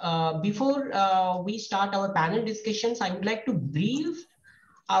 And before we start our panel discussions, I would like to brief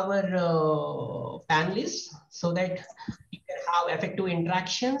our panelists so that you can have effective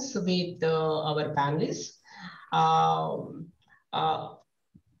interactions with our panelists.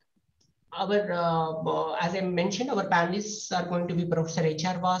 As I mentioned, our panelists are going to be Professor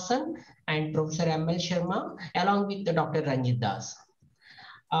H.R. Vasan and Professor M.L. Sharma, along with Dr. Ranjit Das.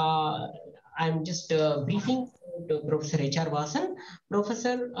 I'm just briefing Professor H.R. Vasan.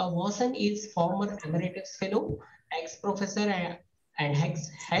 Professor Vasan is former Emeritus Fellow, ex-professor and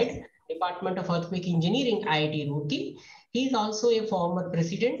head Department of Earthquake Engineering, IIT Roorkee. He is also a former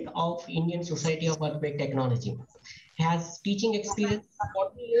president of Indian Society of Earthquake Technology. He has teaching experience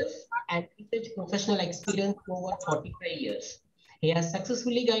 40 years and research professional experience over 45 years. He has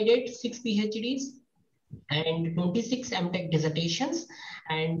successfully guided 6 PhDs and 26 MTech dissertations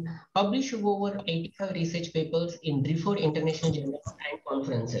and published over 85 research papers in 3-4 international journals and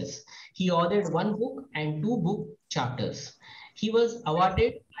conferences. He authored 1 book and 2 book chapters. He was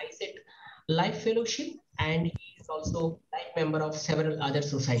awarded ISET Life Fellowship, and he is also life member of several other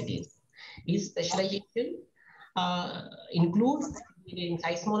societies. His specialization include in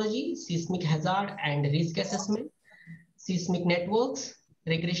seismology, seismic hazard and risk assessment, seismic networks,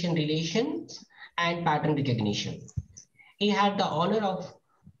 regression relations, and pattern recognition. He had the honor of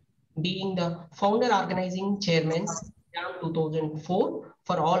being the founder organizing chairman JAM 2004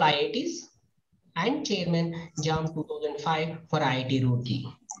 for all IITs and chairman JAM 2005 for IIT Roorkee.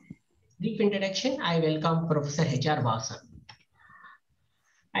 Brief introduction, I welcome Professor H.R. Vasan.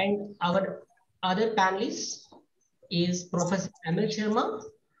 And our other panelist is Professor M.L. Sharma.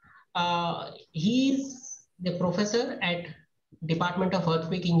 He is the professor at Department of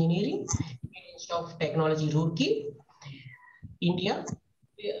Earthquake Engineering, Institute of Technology, Roorkee, India,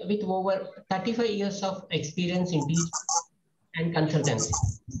 with over 35 years of experience in teaching and consultancy.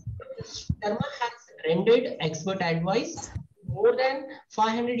 Sharma has rendered expert advice to more than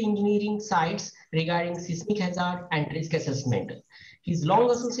 500 engineering sites regarding seismic hazard and risk assessment. His long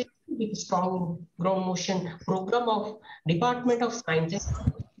association with strong ground motion program of Department of Sciences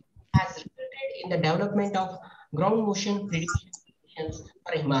has resulted in the development of ground motion prediction solutions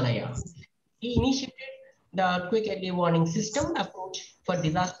for Himalaya. He initiated the earthquake early warning system approach for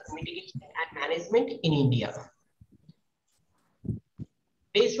disaster mitigation and management in India.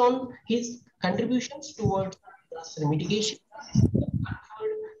 Based on his contributions towards disaster mitigation,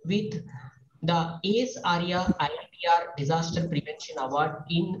 with the ACE ARIA IITR Disaster Prevention Award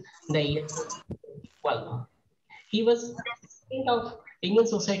in the year 2012. He was president of Indian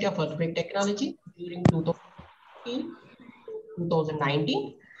Society of Earthquake Technology during 2015 to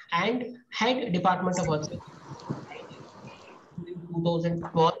 2019 and head Department of Earthquake during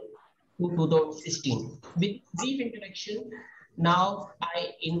 2012 to 2016. With brief introduction, now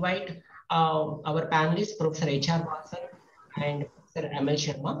I invite our panelists, Professor H.R. Vasan and Professor ML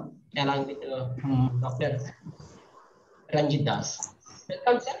Sharma, along with Dr. Ranjit Das.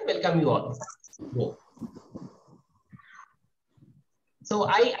 Welcome, sir. Welcome you all. Go. So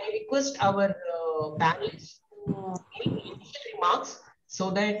I request our panelists to make initial remarks so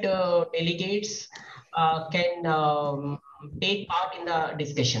that delegates can take part in the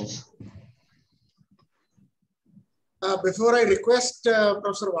discussions. Before I request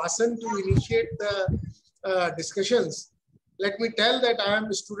Professor Vasan to initiate the discussions, let me tell that I am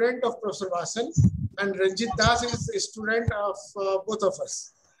a student of Professor Vasan and Ranjit Das is a student of both of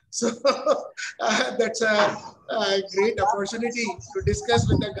us. So that's a great opportunity to discuss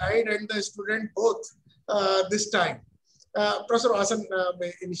with the guide and the student both this time. Professor Vasan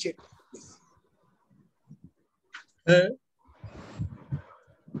may initiate.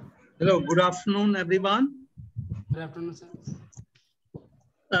 Hello, good afternoon, everyone. Good afternoon, sir.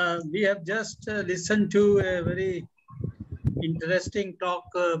 We have just listened to a very interesting talk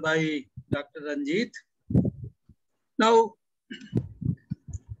by Dr. Ranjit. Now,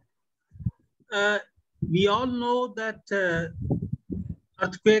 we all know that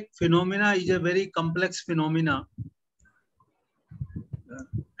earthquake phenomena is a very complex phenomena,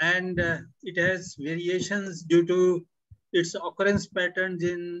 and it has variations due to its occurrence patterns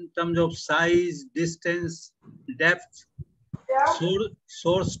in terms of size, distance, depth,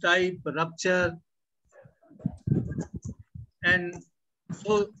 source type, rupture, and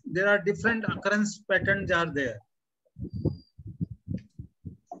so there are different occurrence patterns are there.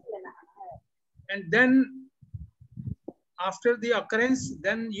 And then after the occurrence,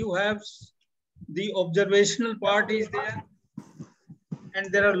 then you have the observational part is there,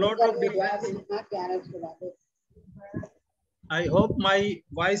 and there are a lot of different. I hope my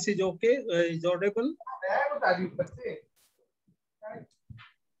voice is okay, is audible.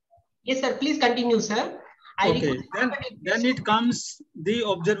 Yes, sir. Please continue, sir. Okay. Then it comes the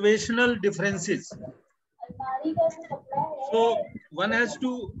observational differences. So one has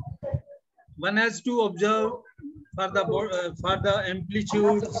to observe for the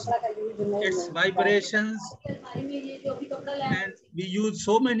amplitudes, its vibrations, and we use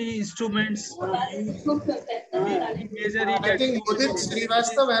so many instruments. We measure it. I think Udit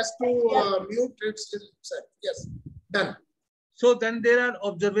Srivastav has to mute himself. Yes, done. So then there are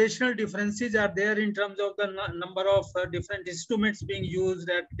observational differences are there in terms of the number of different instruments being used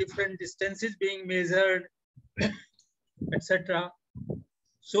at different distances being measured, etc.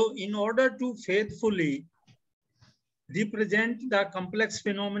 So in order to faithfully represent the complex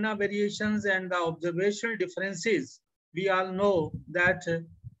phenomena variations and the observational differences, we all know that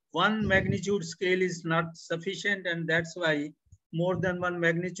one magnitude scale is not sufficient, and that's why more than one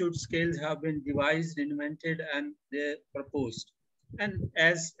magnitude scales have been devised, invented, and they proposed. And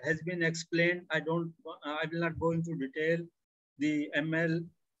as has been explained, I will not go into detail, the ML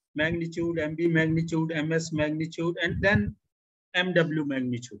magnitude, MB magnitude, MS magnitude, and then MW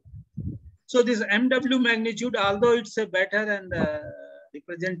magnitude. So this MW magnitude, although it's a better and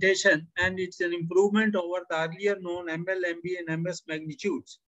representation, and it's an improvement over the earlier known ML, MB, and MS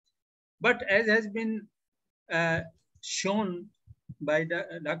magnitudes. But as has been shown by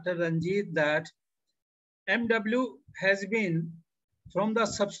Dr. Ranjit, that MW has been from the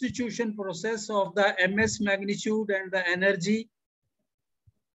substitution process of the MS magnitude and the energy,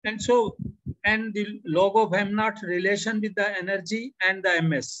 and so, and the log of M naught relation with the energy and the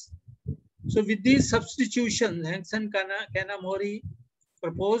MS. So with these substitutions, Hansen Kanamori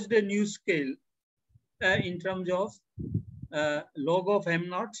proposed a new scale in terms of log of M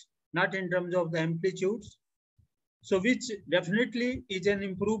naught, not in terms of the amplitudes. So which definitely is an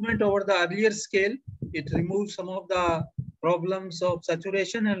improvement over the earlier scale. It removes some of the problems of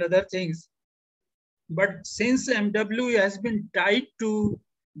saturation and other things. But since MW has been tied to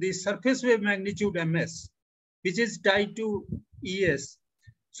the surface wave magnitude MS, which is tied to ES,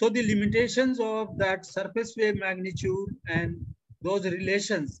 so the limitations of that surface wave magnitude and those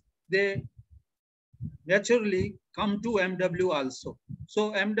relations, they naturally come to MW also.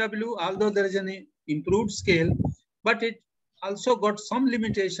 So MW, although there is an improved scale, but it also got some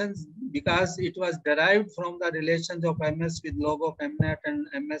limitations because it was derived from the relations of MS with log of M naught and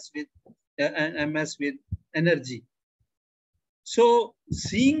MS with energy. So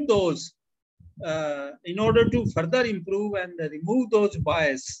seeing those, in order to further improve and remove those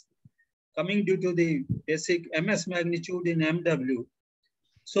bias coming due to the basic MS magnitude in MW,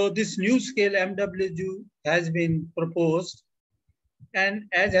 so this new scale MW has been proposed, and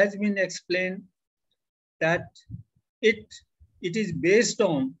as has been explained, that it is based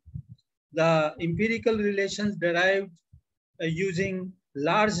on the empirical relations derived using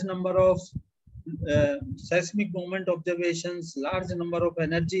large number of seismic moment observations, large number of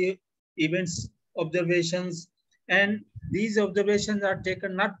energy events observations, and these observations are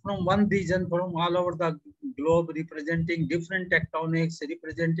taken not from one region, from all over the globe, representing different tectonics,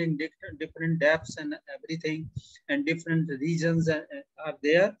 representing different depths and everything, and different regions are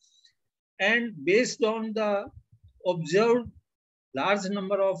there. And based on the observed large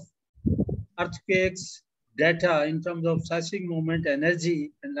number of earthquakes data in terms of seismic moment,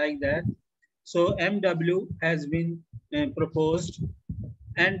 energy, and like that, so MW has been proposed.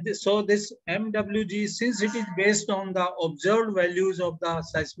 And so this MWG, since it is based on the observed values of the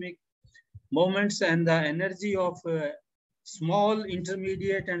seismic moments and the energy of small,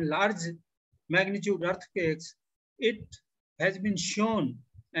 intermediate, and large magnitude earthquakes, it has been shown,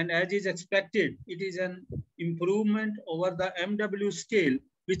 and as is expected, it is an improvement over the MW scale,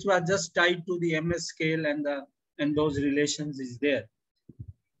 which was just tied to the MS scale, and those relations is there.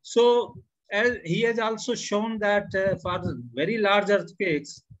 So as he has also shown that for very large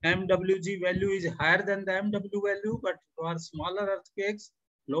earthquakes, MWG value is higher than the MW value, but for smaller earthquakes,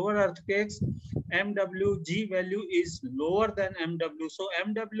 lower earthquakes, MWG value is lower than MW. So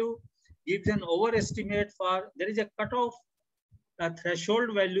MW gives an overestimate for, there is a cutoff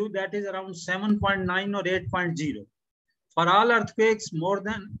threshold value that is around 7.9 or 8.0. For all earthquakes more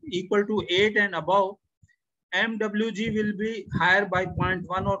than equal to 8 and above, MWG will be higher by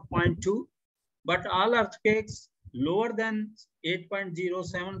 0.1 or 0.2, but all earthquakes lower than 8.0,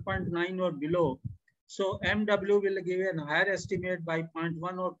 7.9 or below, so MW will give a higher estimate by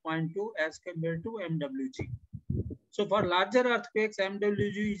 0.1 or 0.2 as compared to MWG. So for larger earthquakes,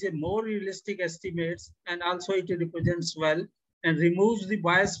 MWG is a more realistic estimate, and also it represents well and removes the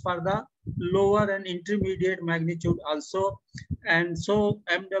bias for the lower and intermediate magnitude also. And so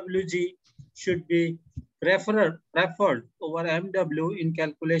MWG should be preferred over MW in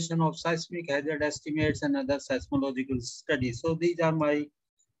calculation of seismic hazard estimates and other seismological studies. So these are my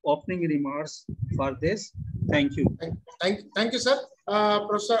opening remarks for this. Thank you. Thank you, sir.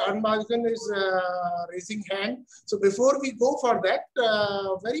 Professor Anbazgan is raising hand. So before we go for that,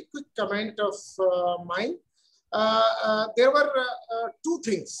 very quick comment of mine. There were two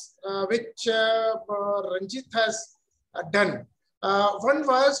things which Ranjit has done. One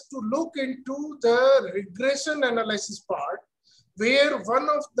was to look into the regression analysis part, where one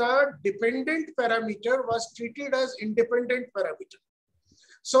of the dependent parameter was treated as independent parameter.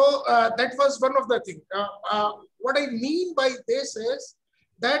 So that was one of the things. What I mean by this is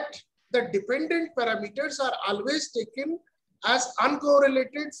that the dependent parameters are always taken as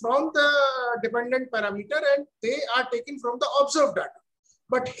uncorrelated from the dependent parameter, and they are taken from the observed data.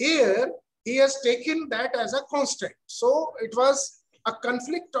 But here, he has taken that as a constant. So it was a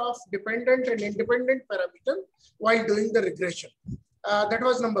conflict of dependent and independent parameter while doing the regression. That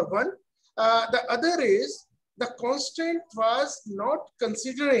was number one. The other is the constant was not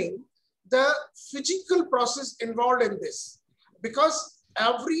considering the physical process involved in this, because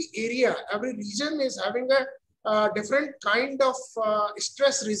every area, every region is having a different kind of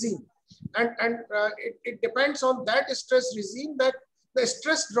stress regime. And it depends on that stress regime that the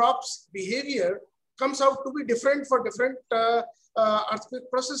stress drops behavior comes out to be different for different earthquake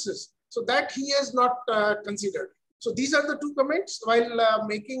processes. So that he has not considered. So these are the two comments while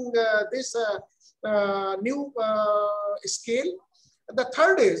making this new scale. The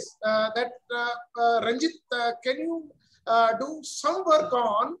third is that Ranjit, can you do some work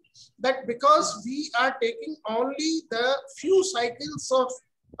on that, because we are taking only the few cycles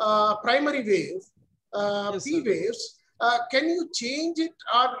of primary wave, Yes, P waves. Can you change it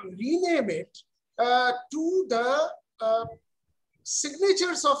or rename it to the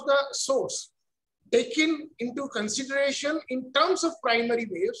signatures of the source taken into consideration in terms of primary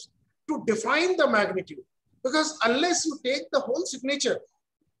waves to define the magnitude? Because unless you take the whole signature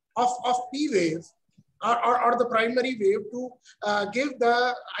of P wave or the primary wave to give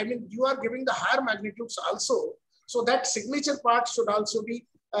the, I mean, you are giving the higher magnitudes also. So that signature part should also be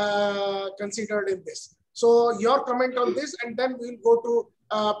considered in this. So your comment on this, and then we'll go to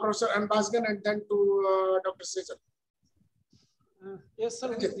Professor Anbazgan and then to Dr. Sejal. Yes,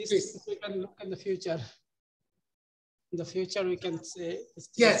 sir. This we can look in the future. In the future, we can say.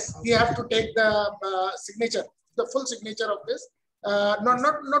 Yes, we have to take the signature, the full signature of this,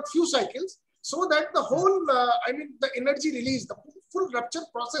 not few cycles, so that the whole, I mean, the energy release, the full rupture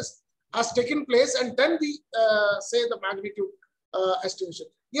process has taken place, and then we say the magnitude estimation.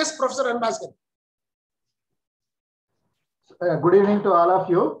 Yes, Professor Anbazgan. Good evening to all of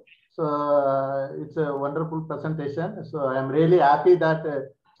you. So it's a wonderful presentation. So I'm really happy that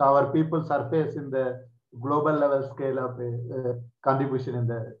our people surface in the global level scale of contribution in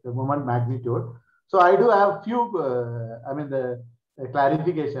the moment magnitude. So I do have few, the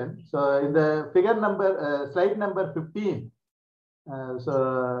clarification. So in the figure number, slide number 15.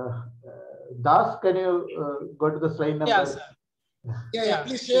 Das, can you go to the slide number? Yes. Yeah.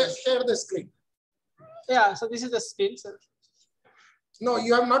 Please share the screen. Yeah. So this is the screen, sir. No,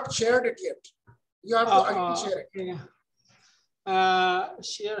 you have not shared it yet. You have to again share it. Yeah.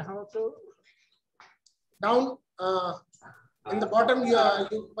 Share how to? Down in the bottom, you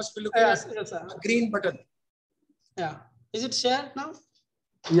must be looking at a green button. Yeah. Is it shared now?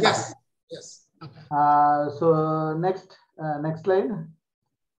 Yes. Yes. Okay. So next slide.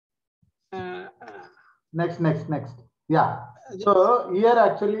 Next. Yeah. So here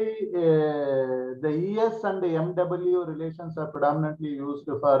actually the ES and the MW relations are predominantly used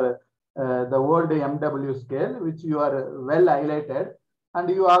for the old MW scale, which you are well highlighted. And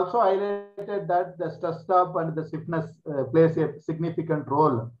you also highlighted that the stress stop and the stiffness plays a significant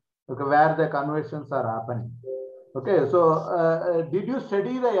role, okay, where the conversions are happening. Okay, so did you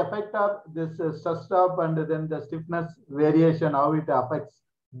study the effect of this stress stop and then the stiffness variation, how it affects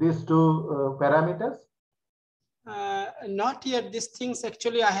these two parameters? Not yet. These things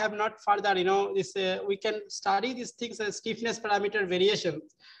actually I have not further. This we can study these things as stiffness parameter variation.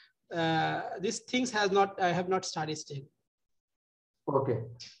 These things I have not studied still. Okay.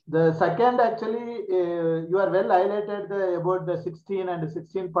 The second, actually, you are well highlighted about the 16 and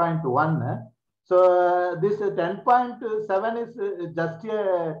 16.1. So this 10.7 is just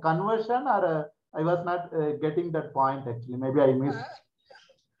a conversion, or I was not getting that point actually. Maybe I missed.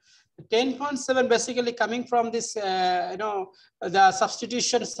 10.7 basically coming from this, the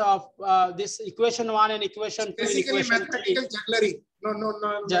substitutions of this equation 1 and equation 2. Basically, mathematical jugglery. No,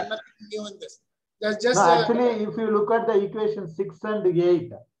 nothing new in this. Just, no, actually, if you look at the equation 6 and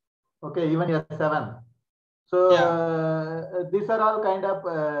 8, okay, even a 7. So these are all kind of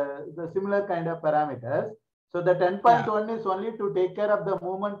the similar kind of parameters. So the 10.1 is only to take care of the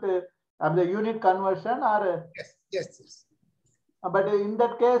movement of the unit conversion, or yes. But in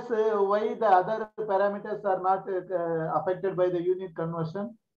that case, why the other parameters are not affected by the unit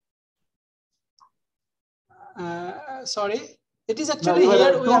conversion? Sorry. It is actually no,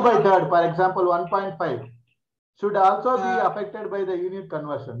 here. 2 by 3rd, for example, 1.5 should also be affected by the unit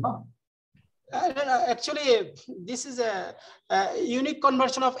conversion, no? Actually, this is a unique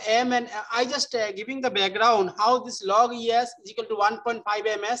conversion of M, and I just giving the background how this log ES is equal to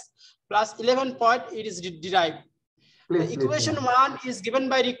 1.5 ms plus 11 point it is derived. Equation 1 is given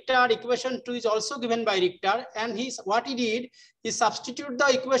by Richter, equation 2 is also given by Richter, and what he did is substitute the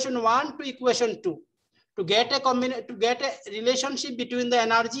equation 1 to equation 2 to get a relationship between the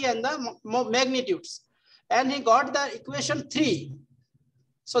energy and the magnitudes, and he got the equation 3.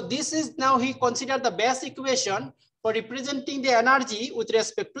 So this is now he considered the base equation for representing the energy with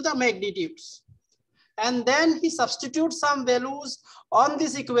respect to the magnitudes. And then he substitutes some values on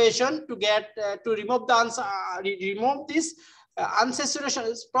this equation to get to remove the answer, remove this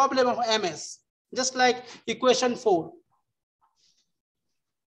unsaturation problem of MS, just like equation 4.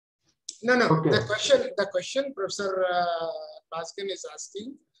 No. Okay. The question Professor Baskin is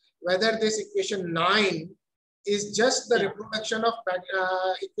asking whether this equation 9 is just the reproduction of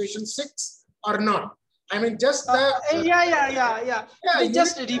equation 6 or not. I mean, just the yeah. It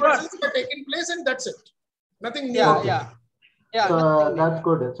just reverse taking place, and that's it. Nothing new. Yeah. So that's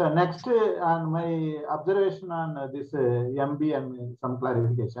good. So next, on my observation on this MB and some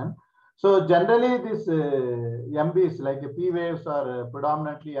clarification. So generally, this MBs like the P waves are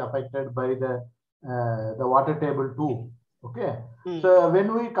predominantly affected by the water table 2. Okay. So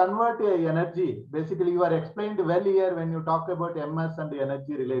when we convert energy, basically you are explained well here when you talk about MS and the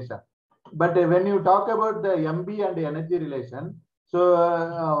energy relation. But when you talk about the MB and the energy relation,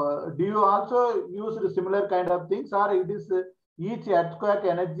 so do you also use similar kind of things, or it is each earthquake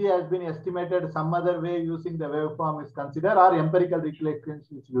energy has been estimated some other way using the waveform is considered, or empirical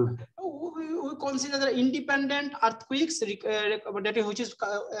reflections is used? We consider the independent earthquakes which is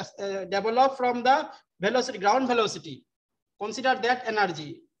developed from the velocity, ground velocity. Consider that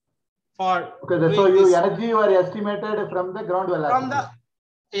energy for so energy you are estimated from the ground velocity. From the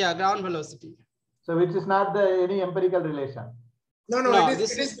ground velocity. So which is not any empirical relation. No, it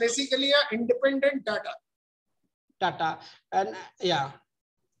is basically a independent data. And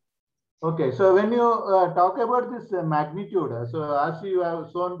Okay, so when you talk about this magnitude, so as you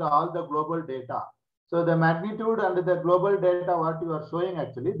have shown all the global data, so the magnitude and the global data what you are showing,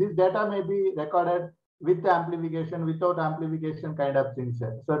 actually this data may be recorded with amplification, without amplification kind of things.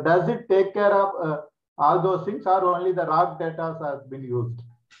 So does it take care of all those things, or only the raw data has been used?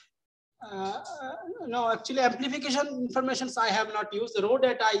 No, actually amplification informations I have not used. The raw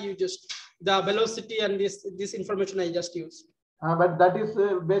data I use just the velocity and this information I just used. But that is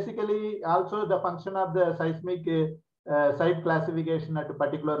basically also the function of the seismic site classification at a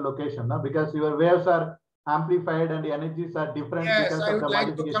particular location, no? Because your waves are amplified and the energies are different because of the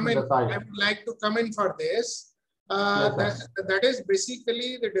modification of the soil. I would like to come in for this. Yes, that is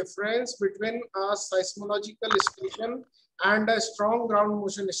basically the difference between a seismological station and a strong ground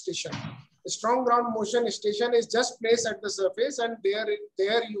motion station. The strong ground motion station is just placed at the surface, and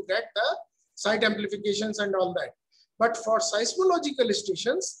there you get the site amplifications and all that. But for seismological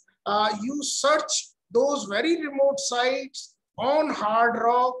stations, you search those very remote sites on hard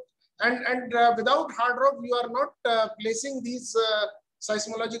rock, and without hard rock, you are not placing these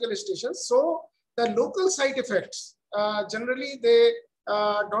seismological stations. So the local site effects, generally they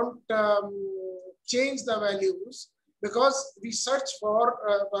don't change the values, because we search for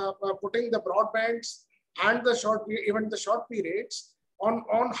putting the broadbands and the short, even the short periods on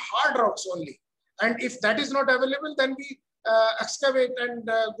hard rocks only. And if that is not available, then we excavate and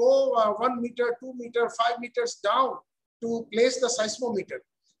go 1 meter, 2 meter, 5 meters down to place the seismometer.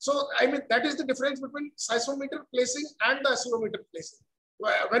 So, I mean, that is the difference between seismometer placing and the accelerometer placing.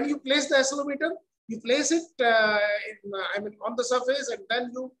 When you place the accelerometer, you place it on the surface, and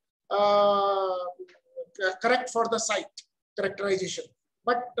then you correct for the site characterization.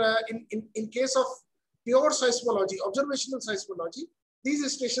 But in case of pure seismology, observational seismology, these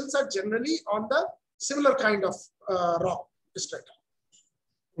stations are generally on the similar kind of rock strata.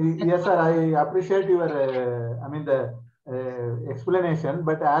 Yes, sir. I appreciate your, explanation.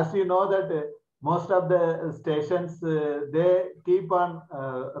 But as you know that most of the stations, they keep on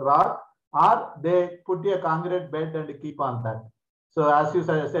rock, or they put a concrete bed and keep on that. So as you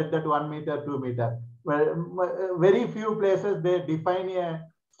said that 1 meter, 2 meter. Well, very few places they define a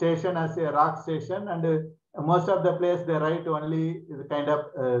station as a rock station, and most of the place they write only the kind of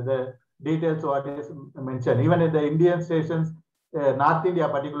the details what is mentioned. Even in the Indian stations, North India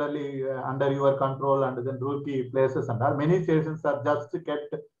particularly under your control, and then Roorkee places and all, many stations are just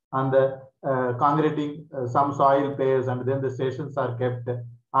kept on the concreting some soil place, and then the stations are kept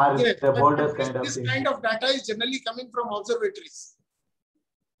are yes, the boulders this, kind of this thing. kind of data is generally coming from observatories.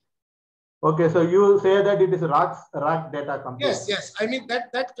 Okay, so you say that it is rock data completely. Yes, yes. I mean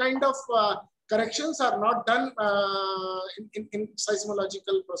that kind of corrections are not done in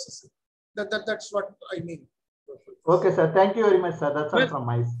seismological processing. That's what I mean. Okay, sir. Thank you very much, sir. That's all from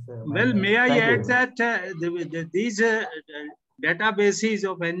my side. Well, may I add that these databases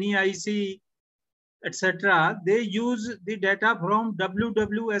of NEIC, etc., they use the data from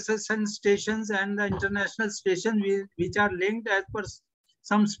WWSSN stations and the international stations which are linked as per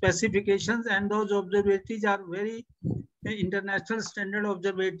some specifications, and those observatories are very international standard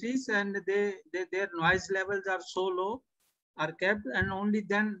observatories, and their noise levels are so low, are kept, and only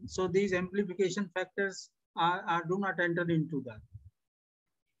then, so these amplification factors do not enter into that.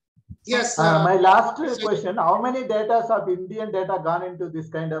 Yes. My last question: how many data of Indian data gone into this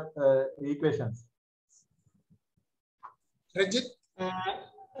kind of equations? Ranjit?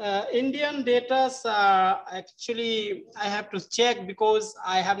 Indian data actually I have to check, because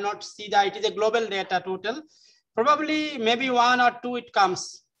I have not seen that it is a global data total. Probably maybe 1 or 2 it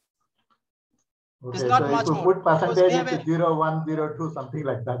comes. Okay, it's not so much if you more, put percentage, it's 0, 1, 0, 2, something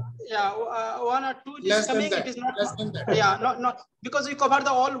like that. Yeah, 1 or 2 Less is coming. than that. It is not Less than that. Yeah, not because we cover the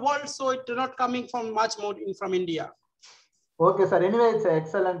whole world, so it is not coming from much more from India. Okay, sir. Anyway, it's an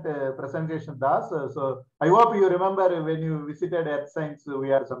excellent presentation, Das. So I hope you remember when you visited Earth Science, we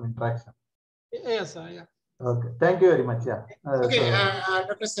had some interaction. Yes, sir. Yeah. Okay. Thank you very much. Yeah. Okay, So,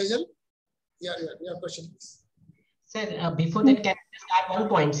 Dr. Sejal, your question, please. Sir, before that, can I just add one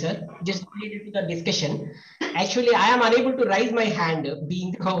point, sir? Just related to the discussion. Actually, I am unable to raise my hand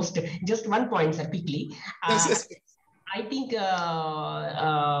being the host. Just one point, sir, quickly. Yes. I think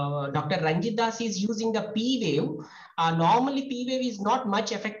Dr. Ranjit Das is using the P wave. Normally, P wave is not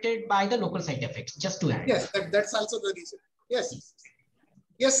much affected by the local side effects. Just to add. Yes, that's also the reason. Yes.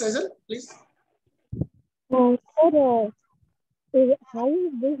 Yes, Sejal, please. Sir, how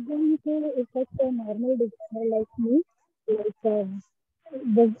is this going to affect a normal designer like me? Like,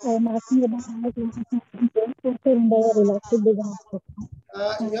 I'm asking about how in the relaxed design.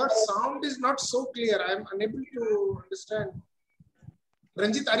 Your sound is not so clear. I'm unable to understand.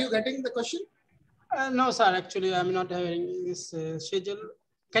 Ranjit, are you getting the question? No, sir. Actually, I'm not having this schedule.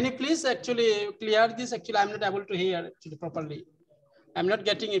 Can you please actually clear this? Actually, I'm not able to hear actually properly. I'm not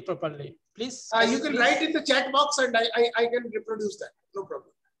getting it properly. Please. You can write in the chat box, and I can reproduce that. No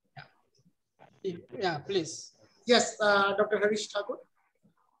problem. Yeah, please. Yes, Dr. Harish Thakur.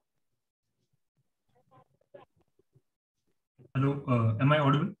 Hello, am I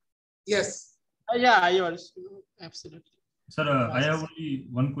audible? Yes. Yeah, you are absolutely. Sir, I have only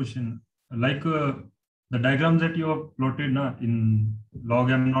one question. Like the diagrams that you have plotted in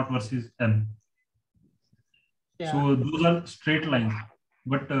log m naught versus m. Yeah. So those are straight lines,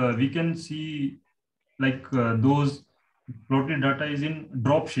 but we can see like those plotted data is in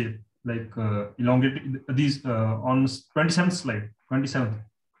drop shape, like elongated these on 27th slide, 27th.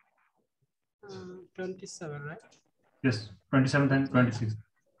 27, right? Yes, 27th and 26th.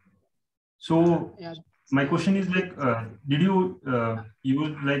 So yeah. My question is like, did you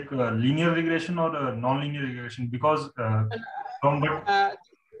use like linear regression or non-linear regression? Because from what?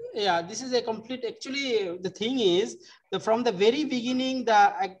 Yeah, this is a complete, actually, the thing is, from the very beginning,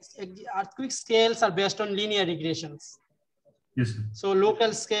 the earthquake scales are based on linear regressions. Yes, sir. So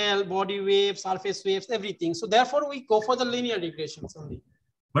local scale, body waves, surface waves, everything. So therefore, we go for the linear regressions only.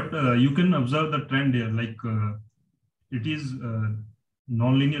 But you can observe the trend here, like it is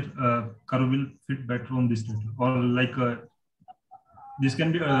non-linear curve will fit better on this data, or like this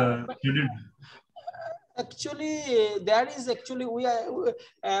can be studied. Actually, there is actually we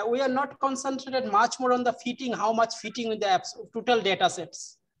are not concentrated much more on the fitting, how much fitting in the total data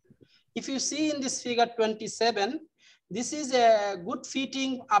sets. If you see in this figure 27, this is a good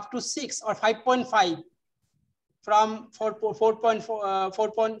fitting up to 6 or 5.5 from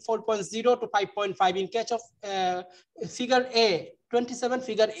 4.0 to 5.5 in case of figure A, 27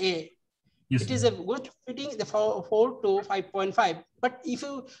 figure A. Yes, it is a good fitting the 4 to 5.5. But if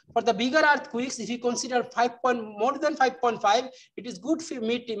you, for the bigger earthquakes, if you consider more than 5.5, it is good for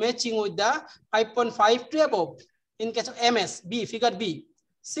matching with the 5.5 to above in case of MS, B, figure B.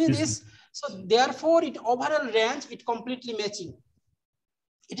 See yes, this? So therefore, it overall range, it completely matching.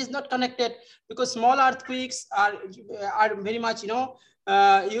 It is not connected because small earthquakes are very much,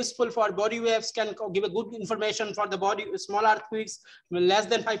 useful for body waves, can give a good information for the body. Small earthquakes less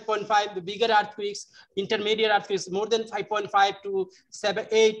than 5.5, the bigger earthquakes, intermediate earthquakes more than 5.5 to 7,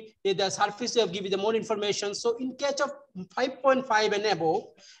 8, the surface wave give you the more information. So in case of 5.5 and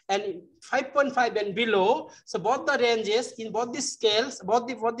above and 5.5 and below, so both the ranges in both the scales, both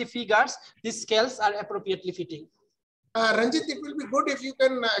the figures, these scales are appropriately fitting. Ranjit, it will be good if you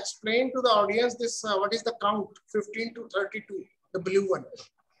can explain to the audience this, what is the count 15 to 32, the blue one.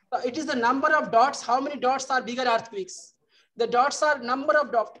 It is the number of dots. How many dots are bigger earthquakes? The dots are number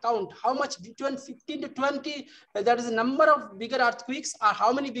of dot count. How much between 15 to 20? That is the number of bigger earthquakes. Or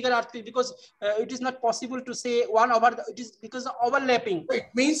how many bigger earthquakes? Because it is not possible to say one over. It is because of overlapping.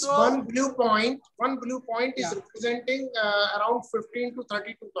 It means so, one blue point is representing around 15 to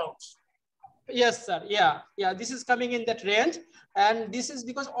 32 counts. Yes, sir. Yeah. This is coming in that range, and this is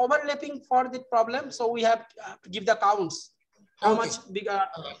because overlapping for the problem. So we have to give the counts. How much bigger?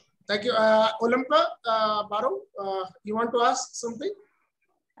 Thank you. Olympa, Baru, you want to ask something?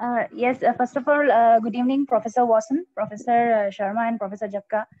 Yes, first of all, good evening, Professor Watson, Professor Sharma, and Professor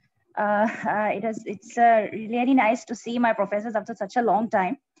Japka. It's really nice to see my professors after such a long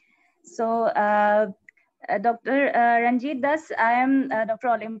time. So, Dr. Ranjit Das, I am Dr.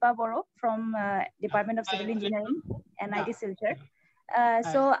 Olympa Boro from Department of Civil Engineering, NIT Silchar.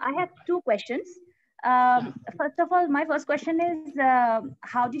 So I have two questions. First of all, my first question is,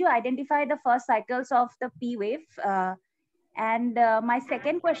 how did you identify the first cycles of the P wave? And my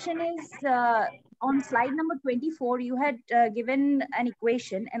second question is, on slide number 24, you had given an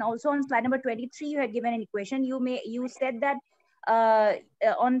equation, and also on slide number 23, you had given an equation. You said that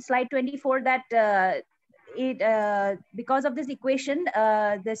on slide 24 that because of this equation,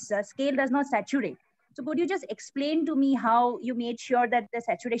 this scale does not saturate. So could you just explain to me how you made sure that the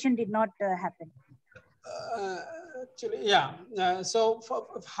saturation did not happen? Actually, yeah. So for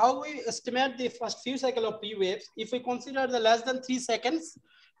how we estimate the first few cycles of P waves, if we consider the less than 3 seconds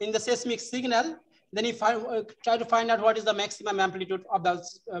in the seismic signal, then if I try to find out what is the maximum amplitude of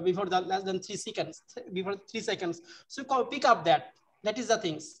those before the less than 3 seconds, before 3 seconds. So pick up that. That is the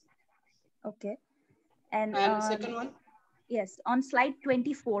things. Okay. And second one? Yes, on slide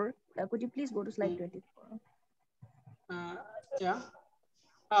 24, could you please go to slide 24? Yeah,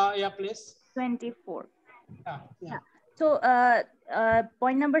 please. 24. Yeah. So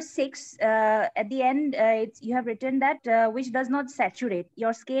point number 6, at the end, you have written that which does not saturate.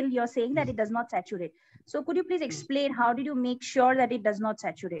 Your scale, you're saying that it does not saturate. So could you please explain how did you make sure that it does not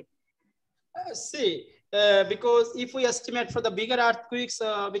saturate? Because if we estimate for the bigger earthquakes,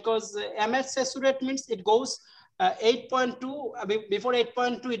 because MS saturate means it goes 8.2, before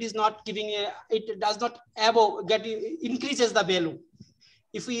 8.2, it is not giving it does not increases the value.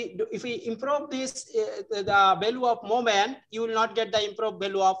 If we improve this, the value of moment, you will not get the improved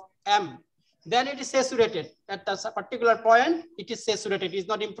value of M. then it is saturated. At a particular point, it is saturated, it is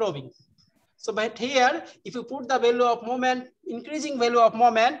not improving. So, but here, if you put the value of moment, increasing value of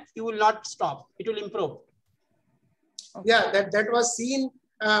moment, you will not stop, it will improve. Yeah, that was seen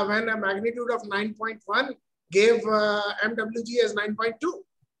when a magnitude of 9.1 gave MWG as 9.2.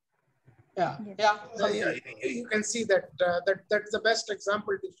 Yeah, yes. yeah. You can see that that's the best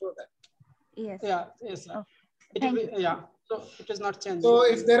example to show that. Yes. Yeah, yes. Oh, Yeah, so it is not changing. So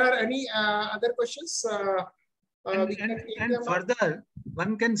if there are any other questions, and further,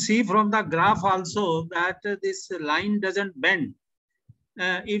 one can see from the graph also that this line doesn't bend.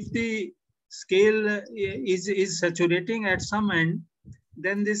 If the scale is saturating at some end,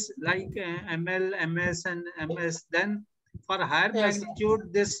 then this like ML, MS, and MS, then for higher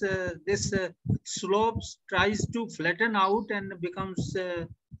magnitude, this slopes tries to flatten out and becomes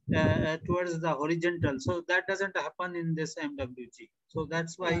towards the horizontal. So that doesn't happen in this MWG. So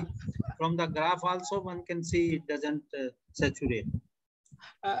that's why from the graph also one can see it doesn't saturate.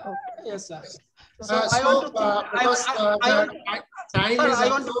 Yes, sir. I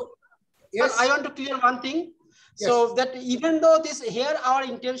want to clear one thing. Yes. So that even though this here, our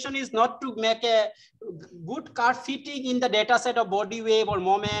intention is not to make a good curve fitting in the data set of body wave or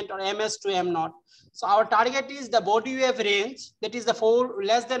moment or MS to M naught. So our target is the body wave range, that is the 4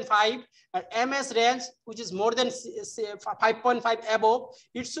 less than 5, and MS range, which is more than 5.5 above,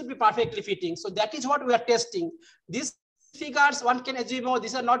 it should be perfectly fitting. So that is what we are testing. These figures, one can assume, oh,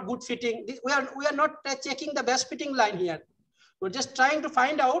 these are not good fitting. We are not checking the best fitting line here. We're just trying to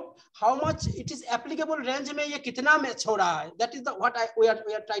find out how much it is applicable range mein ye kitna match ho raha hai. That is what we are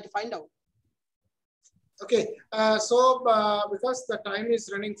trying to find out. Okay, so because the time is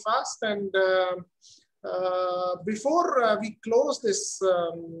running fast, and before we close this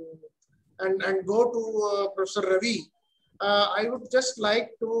and go to Professor Ravi, I would just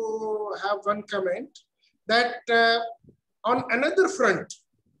like to have one comment that on another front,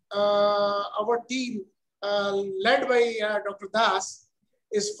 our team led by Dr. Das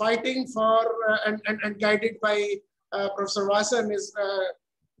is fighting for and guided by Professor Vasan is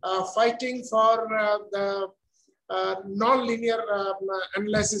fighting for the non-linear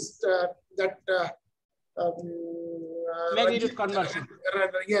analysis that magnitude conversion.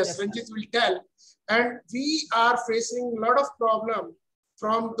 Yes, Ranjit will tell. And we are facing a lot of problem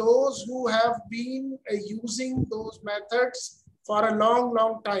from those who have been using those methods for a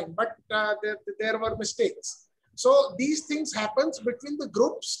long time, but there were mistakes. So these things happens between the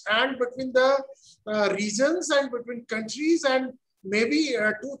groups and between the regions and between countries and maybe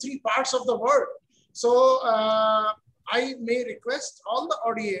 2-3 parts of the world. So I may request all the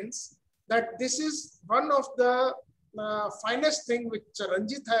audience that this is one of the finest thing which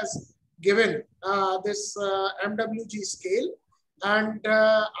Ranjit has given, this MWG scale, and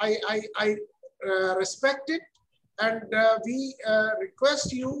I respect it, and we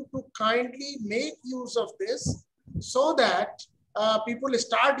request you to kindly make use of this so that people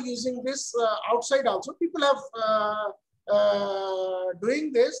start using this outside also. People have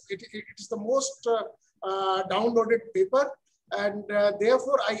doing this. It is the most downloaded paper, and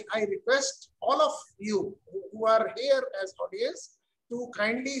therefore I request all of you who are here as audience to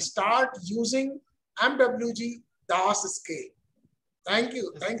kindly start using MWG DAS scale. Thank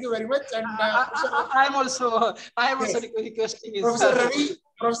you very much. And I am also requesting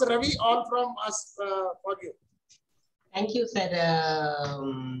Professor Ravi, all from us for you. Thank you, sir.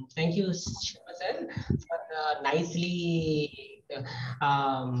 Thank you, sir, for nicely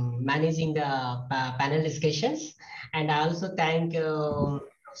managing the panel discussions. And I also thank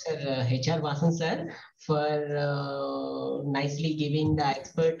Professor H.R. Vasan, sir, for nicely giving the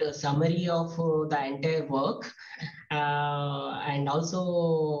expert summary of the entire work. And also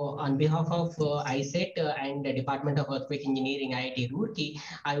on behalf of ISET and the Department of Earthquake Engineering, IIT Roorkee,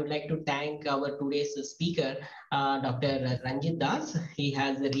 I would like to thank our today's speaker, Dr. Ranjit Das. He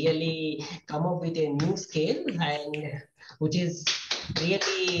has really come up with a new scale, and which is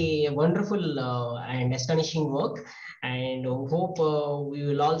really wonderful and astonishing work. And hope we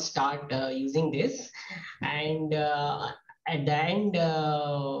will all start using this. And at the end,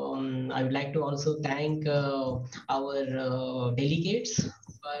 I would like to also thank our delegates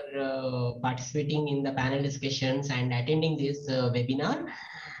for participating in the panel discussions and attending this webinar.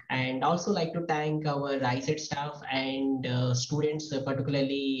 And also like to thank our ISET staff and students,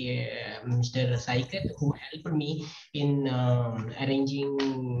 particularly Mr. Saikat, who helped me in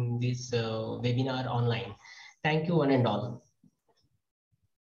arranging this webinar online. Thank you, one and all.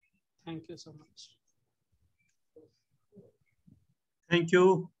 Thank you so much. Thank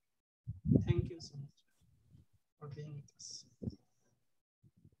you. Thank you so much for being